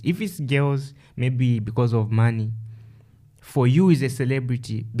energies. If it's girls, maybe because of money. For you, is a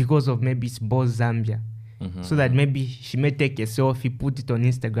celebrity because of maybe it's Boss Zambia. So that maybe she may take a selfie, put it on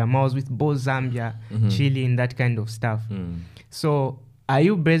Instagram. I was with Boss Zambia, chilling, that kind of stuff. So are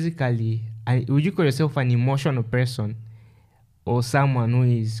you basically, would you call yourself an emotional person? Or someone who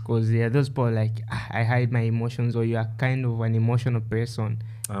is, because there are those people like, I hide my emotions, or you are kind of an emotional person?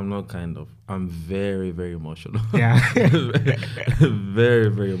 I'm not kind of. I'm very, very emotional. Yeah. Very,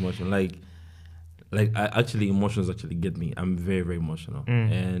 very emotional. Like emotions actually get me. I'm very, very emotional.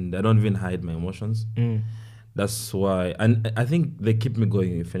 And I don't even hide my emotions. That's why. And I think they keep me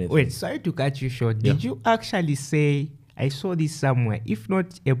going, if anything. Wait, sorry to cut you short. Yeah. Did you actually say, I saw this somewhere, if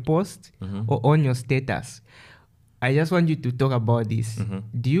not a post or on your status? I just want you to talk about this.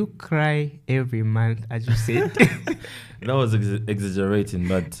 Do you cry every month, as you said? That was exaggerating,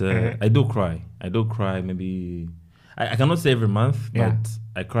 but I do cry. I do cry maybe... I cannot say every month, but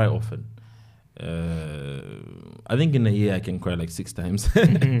I cry often. I think in a year I can cry like 6 times.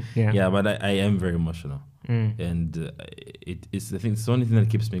 Yeah, but I am very emotional. And it's the thing. It's the only thing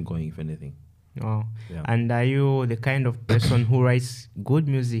that keeps me going, if anything. Oh. Yeah. And are you the kind of person who writes good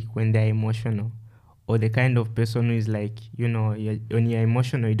music when they're emotional? Or the kind of person who is like, you know, when you're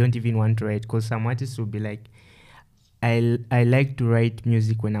emotional, you don't even want to write? Because some artists will be like, I like to write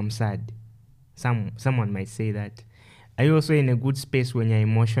music when I'm sad. Someone might say that. Are you also in a good space when you're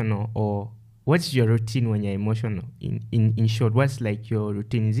emotional? Or what's your routine when you're emotional? In short, what's like your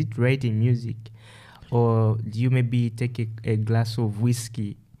routine? Is it writing music? Or do you maybe take a glass of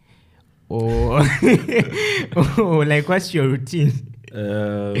whiskey? Or, or like, what's your routine?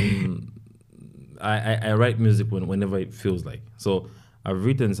 I write music whenever it feels like. So I've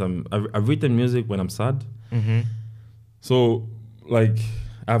written music when I'm sad. So like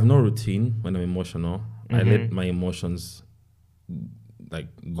I have no routine when I'm emotional. I let my emotions like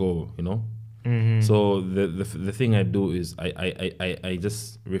go, you know. So the thing I do is I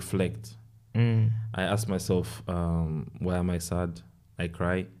just reflect. I ask myself, why am I sad? I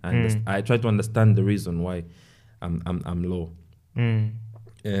cry. I try to understand the reason why I'm low.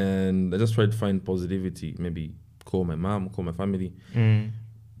 And I just try to find positivity. Maybe call my mom, call my family,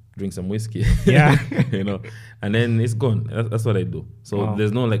 drink some whiskey. Yeah. You know, and then it's gone. That's what I do. So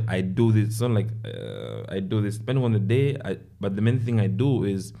there's no like I do this. It's not like I do this depending on the day. But the main thing I do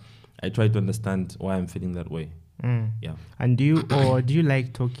is I try to understand why I'm feeling that way. Yeah. And do you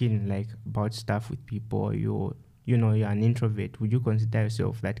like talking like about stuff with people? Or you're an introvert? Would you consider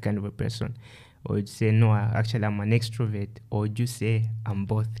yourself that kind of a person? Or would you say, no, actually I'm an extrovert? Or would you say I'm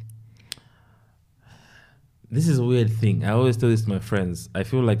both? This is a weird thing. I always tell this to my friends. I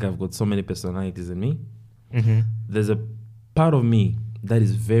feel like I've got so many personalities in me. There's a part of me that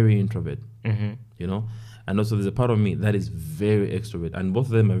is very introvert, you know? And also there's a part of me that is very extrovert. And both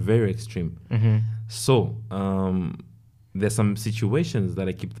of them are very extreme. So there's some situations that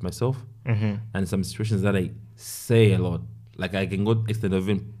I keep to myself and some situations that I say a lot. Like I can go extend of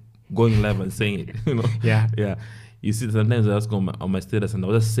even going live and saying it, you know? Yeah. You see, sometimes I just go on my status and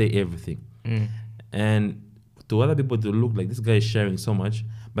I'll just say everything. And to other people to look like this guy is sharing so much,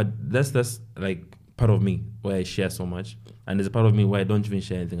 but that's like part of me where I share so much, and there's a part of me where I don't even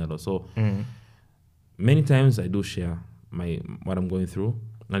share anything at all. So many times I do share what I'm going through,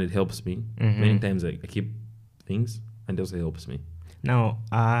 and it helps me. Many times I keep things, and it also helps me. Now,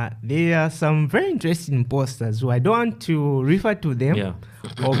 there are some very interesting posters who I don't want to refer to them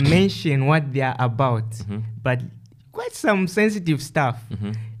or mention what they are about, but quite some sensitive stuff.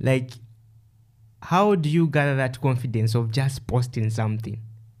 Like, how do you gather that confidence of just posting something?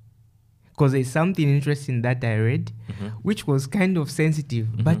 Because there's something interesting that I read, which was kind of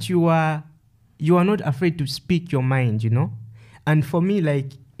sensitive, but you are not afraid to speak your mind, you know? And for me,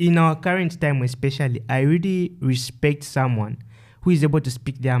 like, in our current time especially, I really respect someone who is able to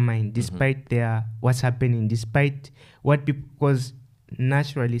speak their mind despite what's happening, despite what people, because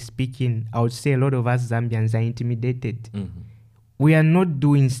naturally speaking, I would say a lot of us Zambians are intimidated. We are not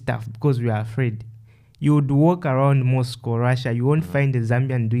doing stuff because we are afraid. You would walk around Moscow, Russia, you won't find a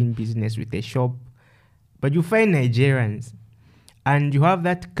Zambian doing business with a shop, but you find Nigerians. And you have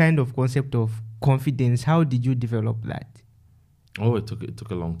that kind of concept of confidence. How did you develop that? Oh, it took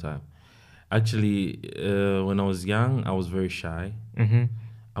a long time. Actually, when I was young, I was very shy.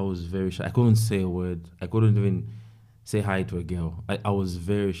 I was very shy. I couldn't say a word. I couldn't even say hi to a girl. I was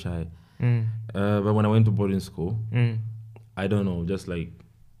very shy. But when I went to boarding school, I don't know, just like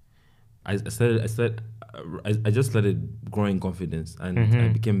I started I just started growing confidence, and I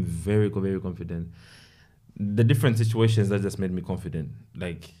became very, very confident. The different situations that just made me confident.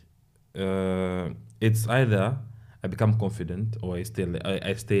 Like, it's either I become confident or I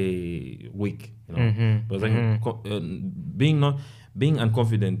stay weak. You know, because being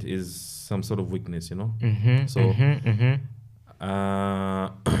unconfident is some sort of weakness. You know, so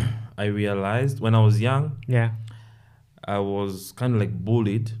I realized when I was young, I was kind of like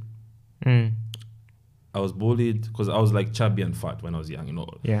bullied. I was bullied because I was like chubby and fat when I was young, you know.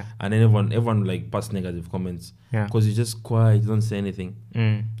 Yeah. And then everyone like passed negative comments. Yeah. Because you're just quiet, you don't say anything.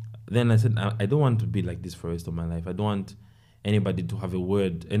 Then I said, I don't want to be like this for the rest of my life. I don't want anybody to have a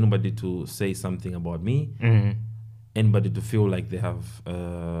word, anybody to say something about me, anybody to feel like they have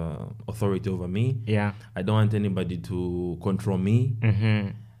authority over me. Yeah. I don't want anybody to control me.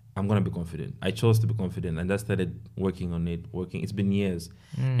 I'm going to be confident. I chose to be confident, and I started working on it. It's been years.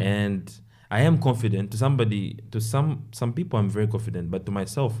 And I am confident. To somebody, to some people, I'm very confident. But to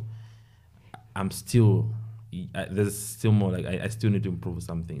myself, I'm still, there's still more. Like, I still need to improve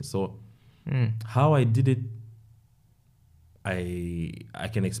something. So how I did it, I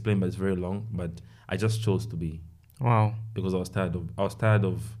can explain, but it's very long. But I just chose to be. Wow. Because I was tired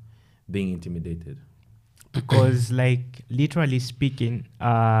of being intimidated. Because, like, literally speaking,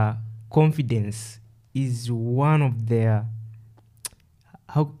 confidence is one of their,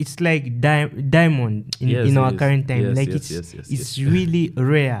 it's like diamond in our current time. It's really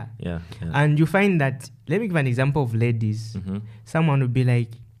rare. Yeah. And you find that, let me give an example of ladies. Someone will be like,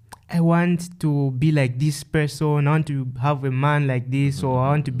 I want to be like this person, I want to have a man like this, or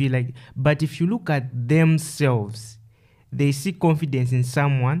I want to be like, but if you look at themselves, they see confidence in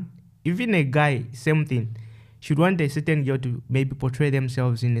someone. Even a guy, same thing, should want a certain girl to maybe portray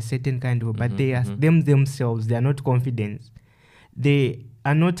themselves in a certain kind of way, but they are themselves, they are not confident. They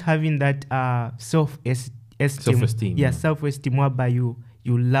are not having that self-esteem. Yeah, self-esteem whereby you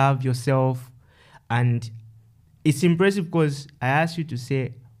love yourself. And it's impressive because I asked you to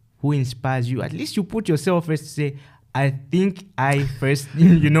say who inspires you. At least you put yourself first to say, I think I first,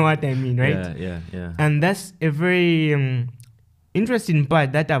 you know what I mean, right? Yeah. And that's a very interesting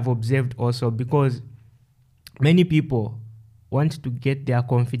part that I've observed also, because many people want to get their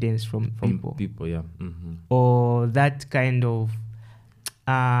confidence from people. Yeah. Or that kind of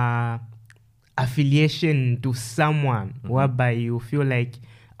affiliation to someone whereby you feel like,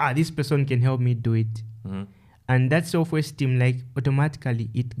 this person can help me do it. And that self-esteem, like, automatically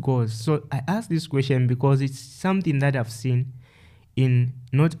it goes. So I ask this question because it's something that I've seen in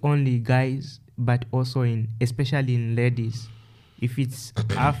not only guys, but also especially in ladies. If it's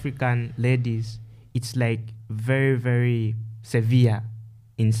African ladies, it's like very, very severe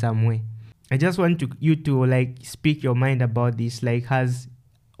in some way. I just want you to like speak your mind about this. Like,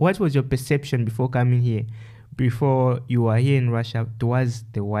 what was your perception before coming here, before you were here in Russia, towards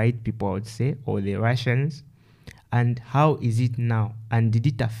the white people, I would say, or the Russians? And how is it now? And did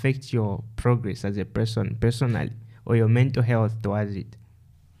it affect your progress as a person personally, or your mental health towards it?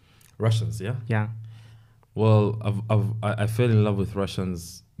 Russians, yeah? Yeah. Well, I fell in love with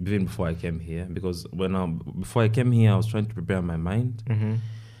Russians even before I came here, because before I came here, I was trying to prepare my mind.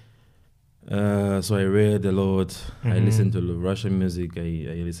 So I read a lot. I listened to a lot of Russian music.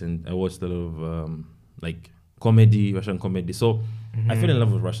 I watched a lot of like comedy, Russian comedy. So I fell in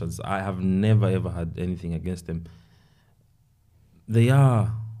love with Russians. I have never ever had anything against them. They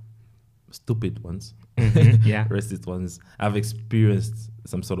are stupid ones, Yeah, racist ones. I've experienced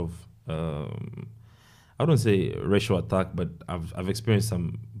some sort of I don't say racial attack, but I've experienced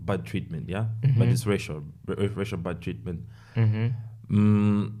some bad treatment. Yeah, but it's racial bad treatment.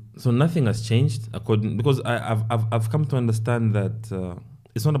 So nothing has changed because I've come to understand that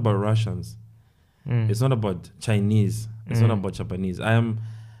it's not about Russians, it's not about Chinese, it's not about Japanese.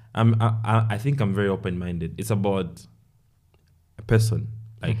 I think I'm very open-minded. It's about a person.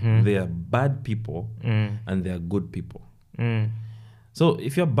 Like they are bad people and they are good people. So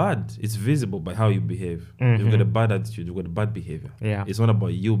if you're bad, it's visible by how you behave. You've got a bad attitude, you've got a bad behavior. Yeah. It's not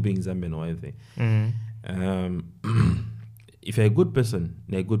about you being Zambian or anything. If you're a good person,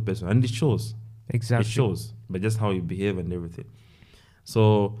 you're a good person. And it shows. Exactly. It shows by just how you behave and everything.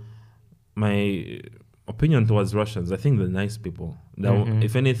 So my opinion towards Russians, I think they're nice people.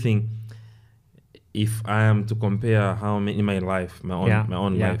 If anything, if I am to compare how many in my life, my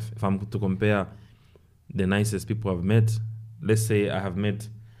own life, if I'm to compare the nicest people I've met, let's say I have met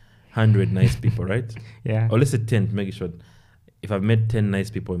 100 nice people, right? Yeah. Or let's say 10 to make it short. If I've met 10 nice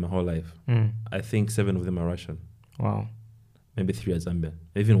people in my whole life, I think 7 of them are Russian. Wow. Maybe 3 are Zambian.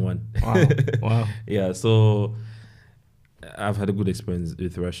 Even 1. Wow. Wow. Yeah, so I've had a good experience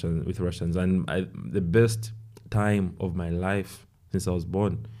with Russians, and the best time of my life since I was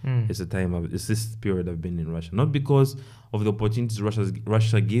born is it's this period I've been in Russia. Not because of the opportunities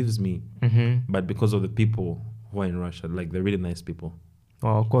Russia gives me, but because of the people who are in Russia, like they're really nice people.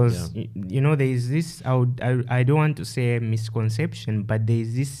 Well, because there is this. I don't want to say misconception, but there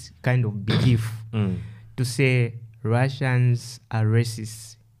is this kind of belief to say Russians are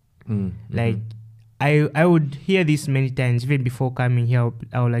racist. Like I would hear this many times even before coming here.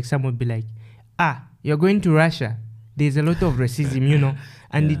 I would like someone would be like, you're going to Russia. There's a lot of racism,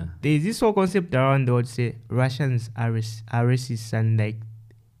 and there's this whole concept around the world say Russians are racist, and like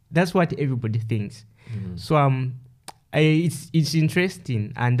that's what everybody thinks. So it's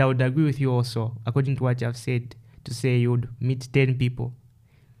interesting, and I would agree with you also, according to what you have said, to say you would meet 10 people.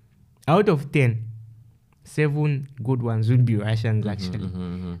 Out of 10, 7 good ones would be Russians actually,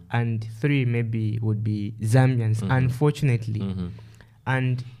 and 3 maybe would be Zambians, unfortunately.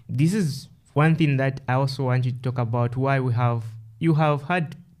 And this is one thing that I also want you to talk about, why you have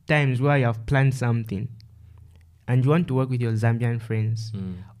had times where you have planned something and you want to work with your Zambian friends,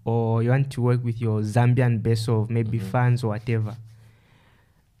 or you want to work with your Zambian base of maybe fans or whatever.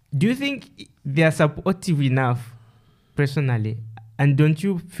 Do you think they are supportive enough personally? And don't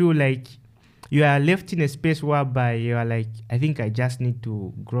you feel like you are left in a space whereby you are like, I think I just need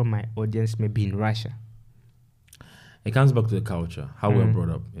to grow my audience maybe in Russia? It comes back to the culture, how we're brought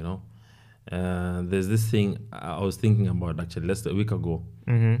up, There's this thing I was thinking about actually less than a week ago.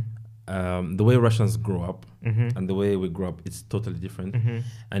 The way Russians grow up and the way we grow up, it's totally different.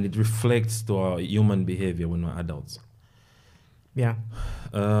 And it reflects to our human behavior when we're adults. Yeah.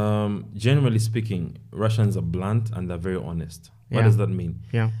 Generally speaking, Russians are blunt and they're very honest. What does that mean?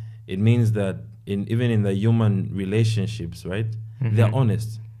 Yeah. It means that even in the human relationships, right, they're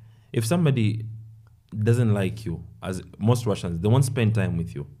honest. If somebody doesn't like you, as most Russians, they won't spend time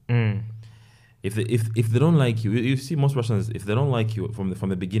with you. If they don't like you, you see most Russians, if they don't like you from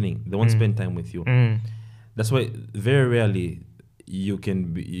the beginning, they won't spend time with you. That's why very rarely you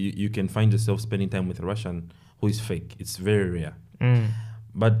can find yourself spending time with a Russian who is fake. It's very rare.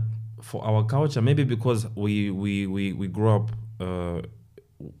 But for our culture, maybe because we grow up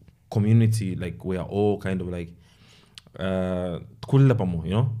community, like we are all kind of like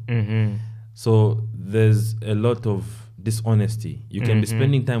so there's a lot of dishonesty. You can be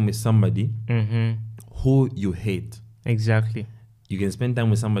spending time with somebody who you hate. Exactly. You can spend time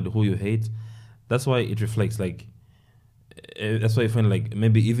with somebody who you hate. That's why it reflects like, that's why I find like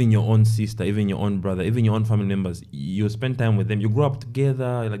maybe even your own sister, even your own brother, even your own family members, you spend time with them, you grow up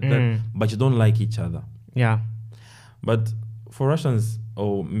together like that, but you don't like each other. Yeah. But for Russians,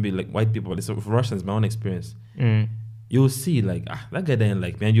 or maybe like white people, for Russians, my own experience, you'll see like, that guy didn't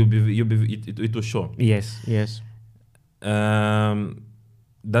like me, and it will show. Yes.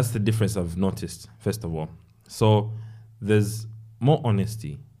 That's the difference I've noticed, first of all. So there's more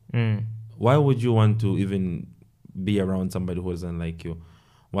honesty. Why would you want to even be around somebody who doesn't like you?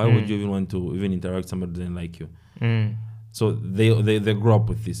 Why would you even want to even interact with somebody who doesn't like you? So they grow up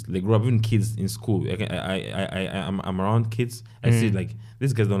with this. They grow up, even kids in school. I'm around kids. I see like,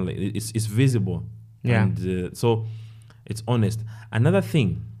 these guys don't like it's visible. Yeah. And so it's honest. Another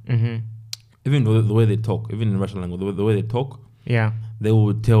thing, even the way they talk, even in Russian language, the way they talk, they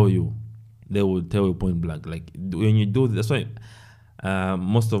will tell you point blank. Like when you do, that's why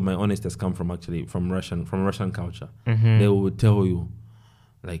most of my honesty has come from Russian culture. They will tell you,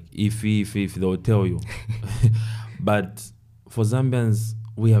 like if they will tell you. But for Zambians,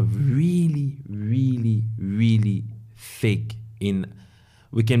 we are really, really, really fake.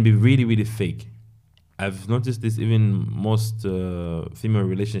 We can be really, really fake. I've noticed this even most female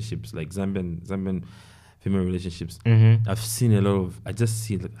relationships, like Zambian female relationships. I've seen a lot of. I just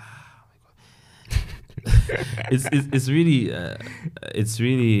see like, oh my god, it's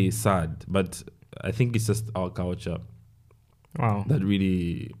really sad. But I think it's just our culture. Wow. That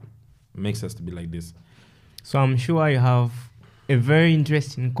really makes us to be like this. So I'm sure you have a very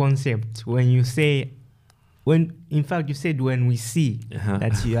interesting concept when you say, in fact you said when we see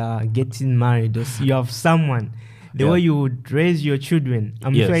that you are getting married or you have someone, the way you would raise your children,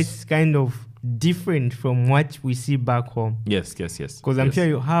 I'm sure it's kind of different from what we see back home. Yes. Because I'm sure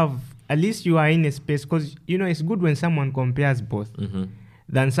you have, at least you are in a space, because it's good when someone compares both.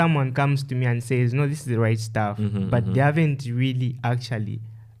 Then someone comes to me and says, no, this is the right stuff, but they haven't really actually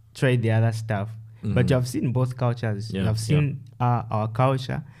tried the other stuff. But you have seen both cultures. You have seen our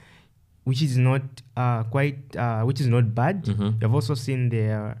culture, which is not which is not bad. You have also seen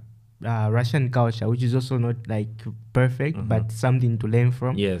the Russian culture, which is also not like perfect, but something to learn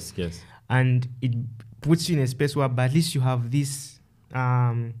from. Yes. And it puts you in a space where but at least you have this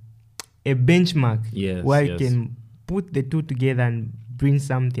a benchmark where you can put the two together and bring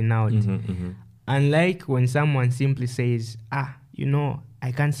something out. Unlike when someone simply says, you know,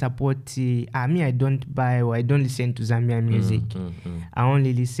 I can't support me, I don't buy or I don't listen to Zambian music. I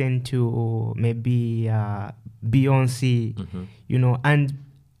only listen to maybe Beyonce, you know. And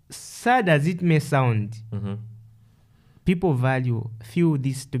sad as it may sound, people feel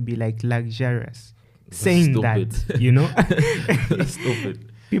this to be like luxurious. Saying that, you know. That's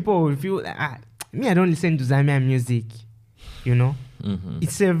stupid. People will feel me, I don't listen to Zambian music, you know.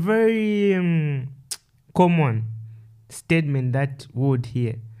 It's a very common statement that we would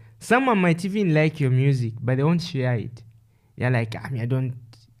hear. Someone might even like your music, but they won't share it. They're like, I don't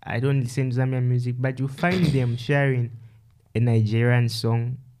listen to Zambian music, but you find them sharing a Nigerian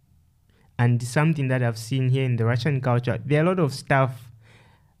song. And something that I've seen here in the Russian culture, there are a lot of stuff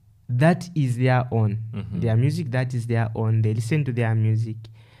that is their own. Their music that is their own. They listen to their music.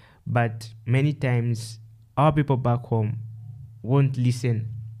 But many times, our people back home won't listen.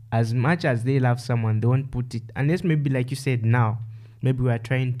 As much as they love someone, they won't put it. Unless maybe, like you said, now, maybe we are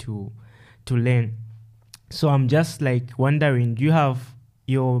trying to learn. So I'm just like wondering, do you have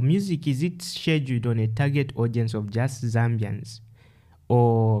your music, is it scheduled on a target audience of just Zambians?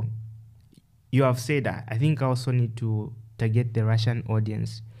 Or you have said that I think I also need to target the Russian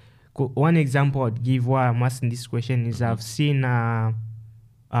audience. One example I'd give why I'm asking this question is I've seen, for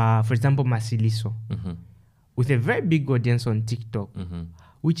example, Masiliso with a very big audience on TikTok,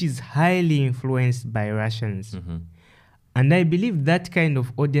 which is highly influenced by Russians. And I believe that kind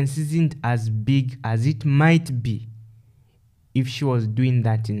of audience isn't as big as it might be if she was doing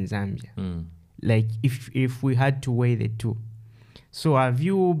that in Zambia. Like if we had to weigh the two. So have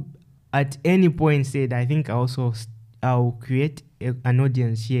you at any point said, I think I'll create an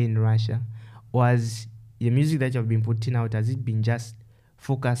audience here in Russia? Or has the music that you've been putting out, has it been just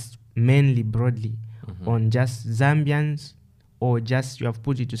focused mainly broadly on just Zambians, or just you have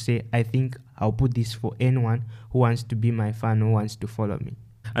put it to say, I think I'll put this for anyone who wants to be my fan, who wants to follow me?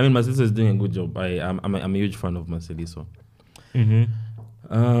 I mean, Masiliso is doing a good job. I'm a huge fan of Masiliso.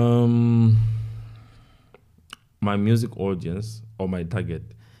 My music audience, or my target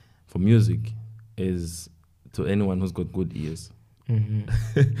for music, is to anyone who's got good ears,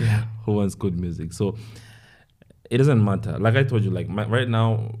 who wants good music. So it doesn't matter. Like I told you, like right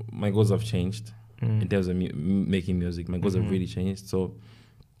now, my goals have changed in terms of making music. My goals have really changed. So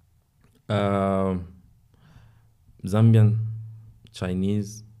Zambian,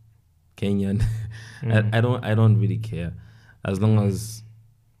 Chinese, Kenyan, I don't really care, as long as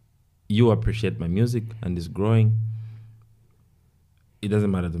you appreciate my music and it's growing. It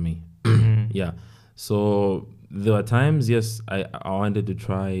doesn't matter to me. Yeah. So there were times, yes, I wanted to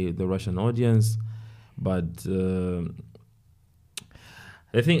try the Russian audience, but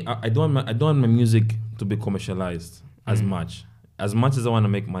I think I don't want my music to be commercialized as much. As much as I want to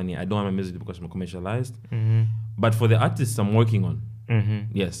make money, I don't want my music to be commercialized. But for the artists I'm working on,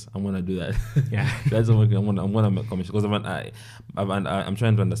 yes, I'm gonna do that. Yeah, that's what I'm gonna make commercial, because I'm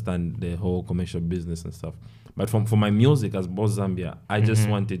trying to understand the whole commercial business and stuff. But for my music as Boss Zambia, I just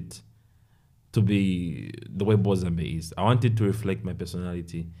want it to be the way Boss Zambia is. I want it to reflect my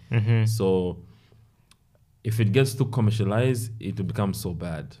personality. So if it gets too commercialized, it will become so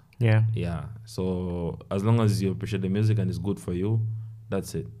bad. Yeah. So as long as you appreciate the music and it's good for you,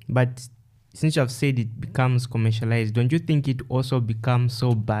 that's it. But since you have said it becomes commercialized, don't you think it also becomes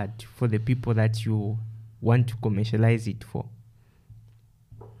so bad for the people that you want to commercialize it for?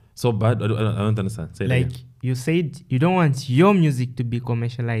 So bad? I don't understand. Say like you said, you don't want your music to be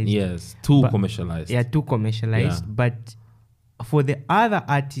commercialized. Yes, too commercialized. Yeah, too commercialized. Yeah. But for the other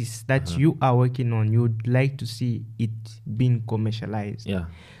artists that you are working on, you would like to see it being commercialized. Yeah.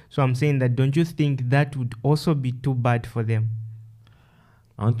 So I'm saying that, don't you think that would also be too bad for them?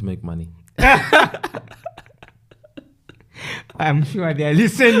 I want to make money. I'm sure they are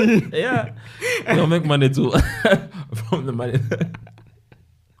listening. Yeah. They'll make money too from the money.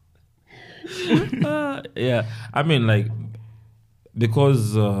 Yeah. I mean, like,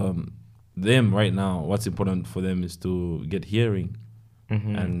 because them right now, what's important for them is to get hearing.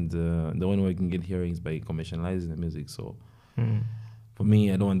 And the only way you can get hearing is by commercializing the music. So for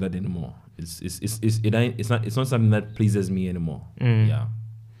me, I don't want that anymore. It's not something that pleases me anymore. Yeah.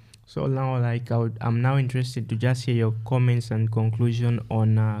 So now, like, I'm now interested to just hear your comments and conclusion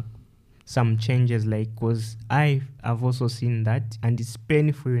on some changes, like, because I've also seen that, and it's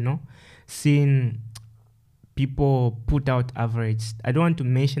painful, you know, seeing people put out average. I don't want to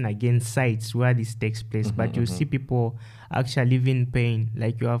mention again sites where this takes place, but you see people actually live in pain.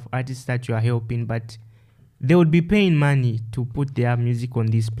 Like, you have artists that you are helping, but they would be paying money to put their music on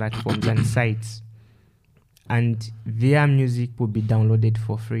these platforms and sites, and their music would be downloaded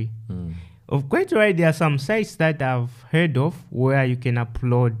for free. Of quite right, there are some sites that I've heard of where you can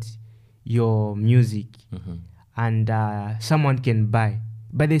upload your music and someone can buy,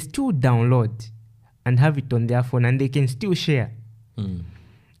 but they still download and have it on their phone, and they can still share.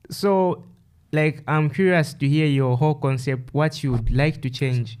 So, like, I'm curious to hear your whole concept, what you would like to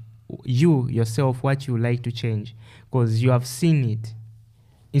change, you yourself, what you would like to change, because you have seen it.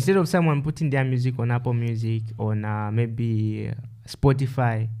 Instead of someone putting their music on Apple Music, on maybe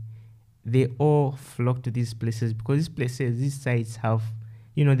Spotify, they all flock to these places because these places, these sites have,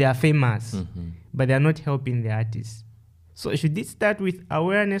 they are famous, but they are not helping the artists. So should it start with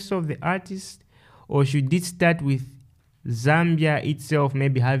awareness of the artist, or should it start with Zambia itself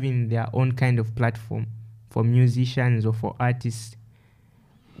maybe having their own kind of platform for musicians or for artists,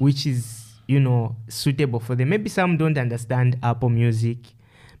 which is, suitable for them? Maybe some don't understand Apple Music.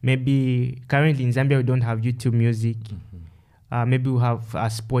 Maybe currently in Zambia we don't have YouTube Music. Maybe we have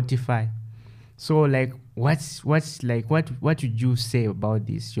Spotify. So, like, what would you say about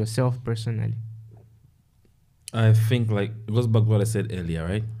this yourself personally? I think, like, it goes back to what I said earlier,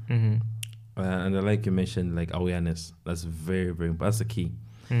 right? And like you mentioned, like, awareness. That's very, very important. That's the key.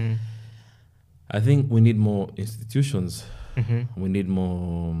 I think we need more institutions. We need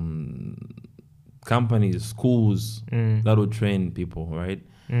more companies, schools that will train people, right?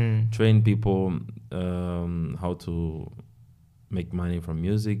 Train people how to make money from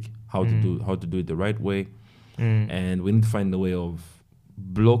music, how to do it the right way, and we need to find a way of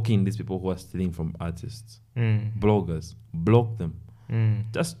blocking these people who are stealing from artists. Bloggers, block them.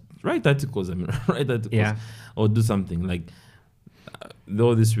 Just write articles. Or do something like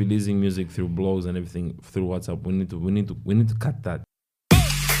all this releasing music through blogs and everything through WhatsApp. We need to cut that.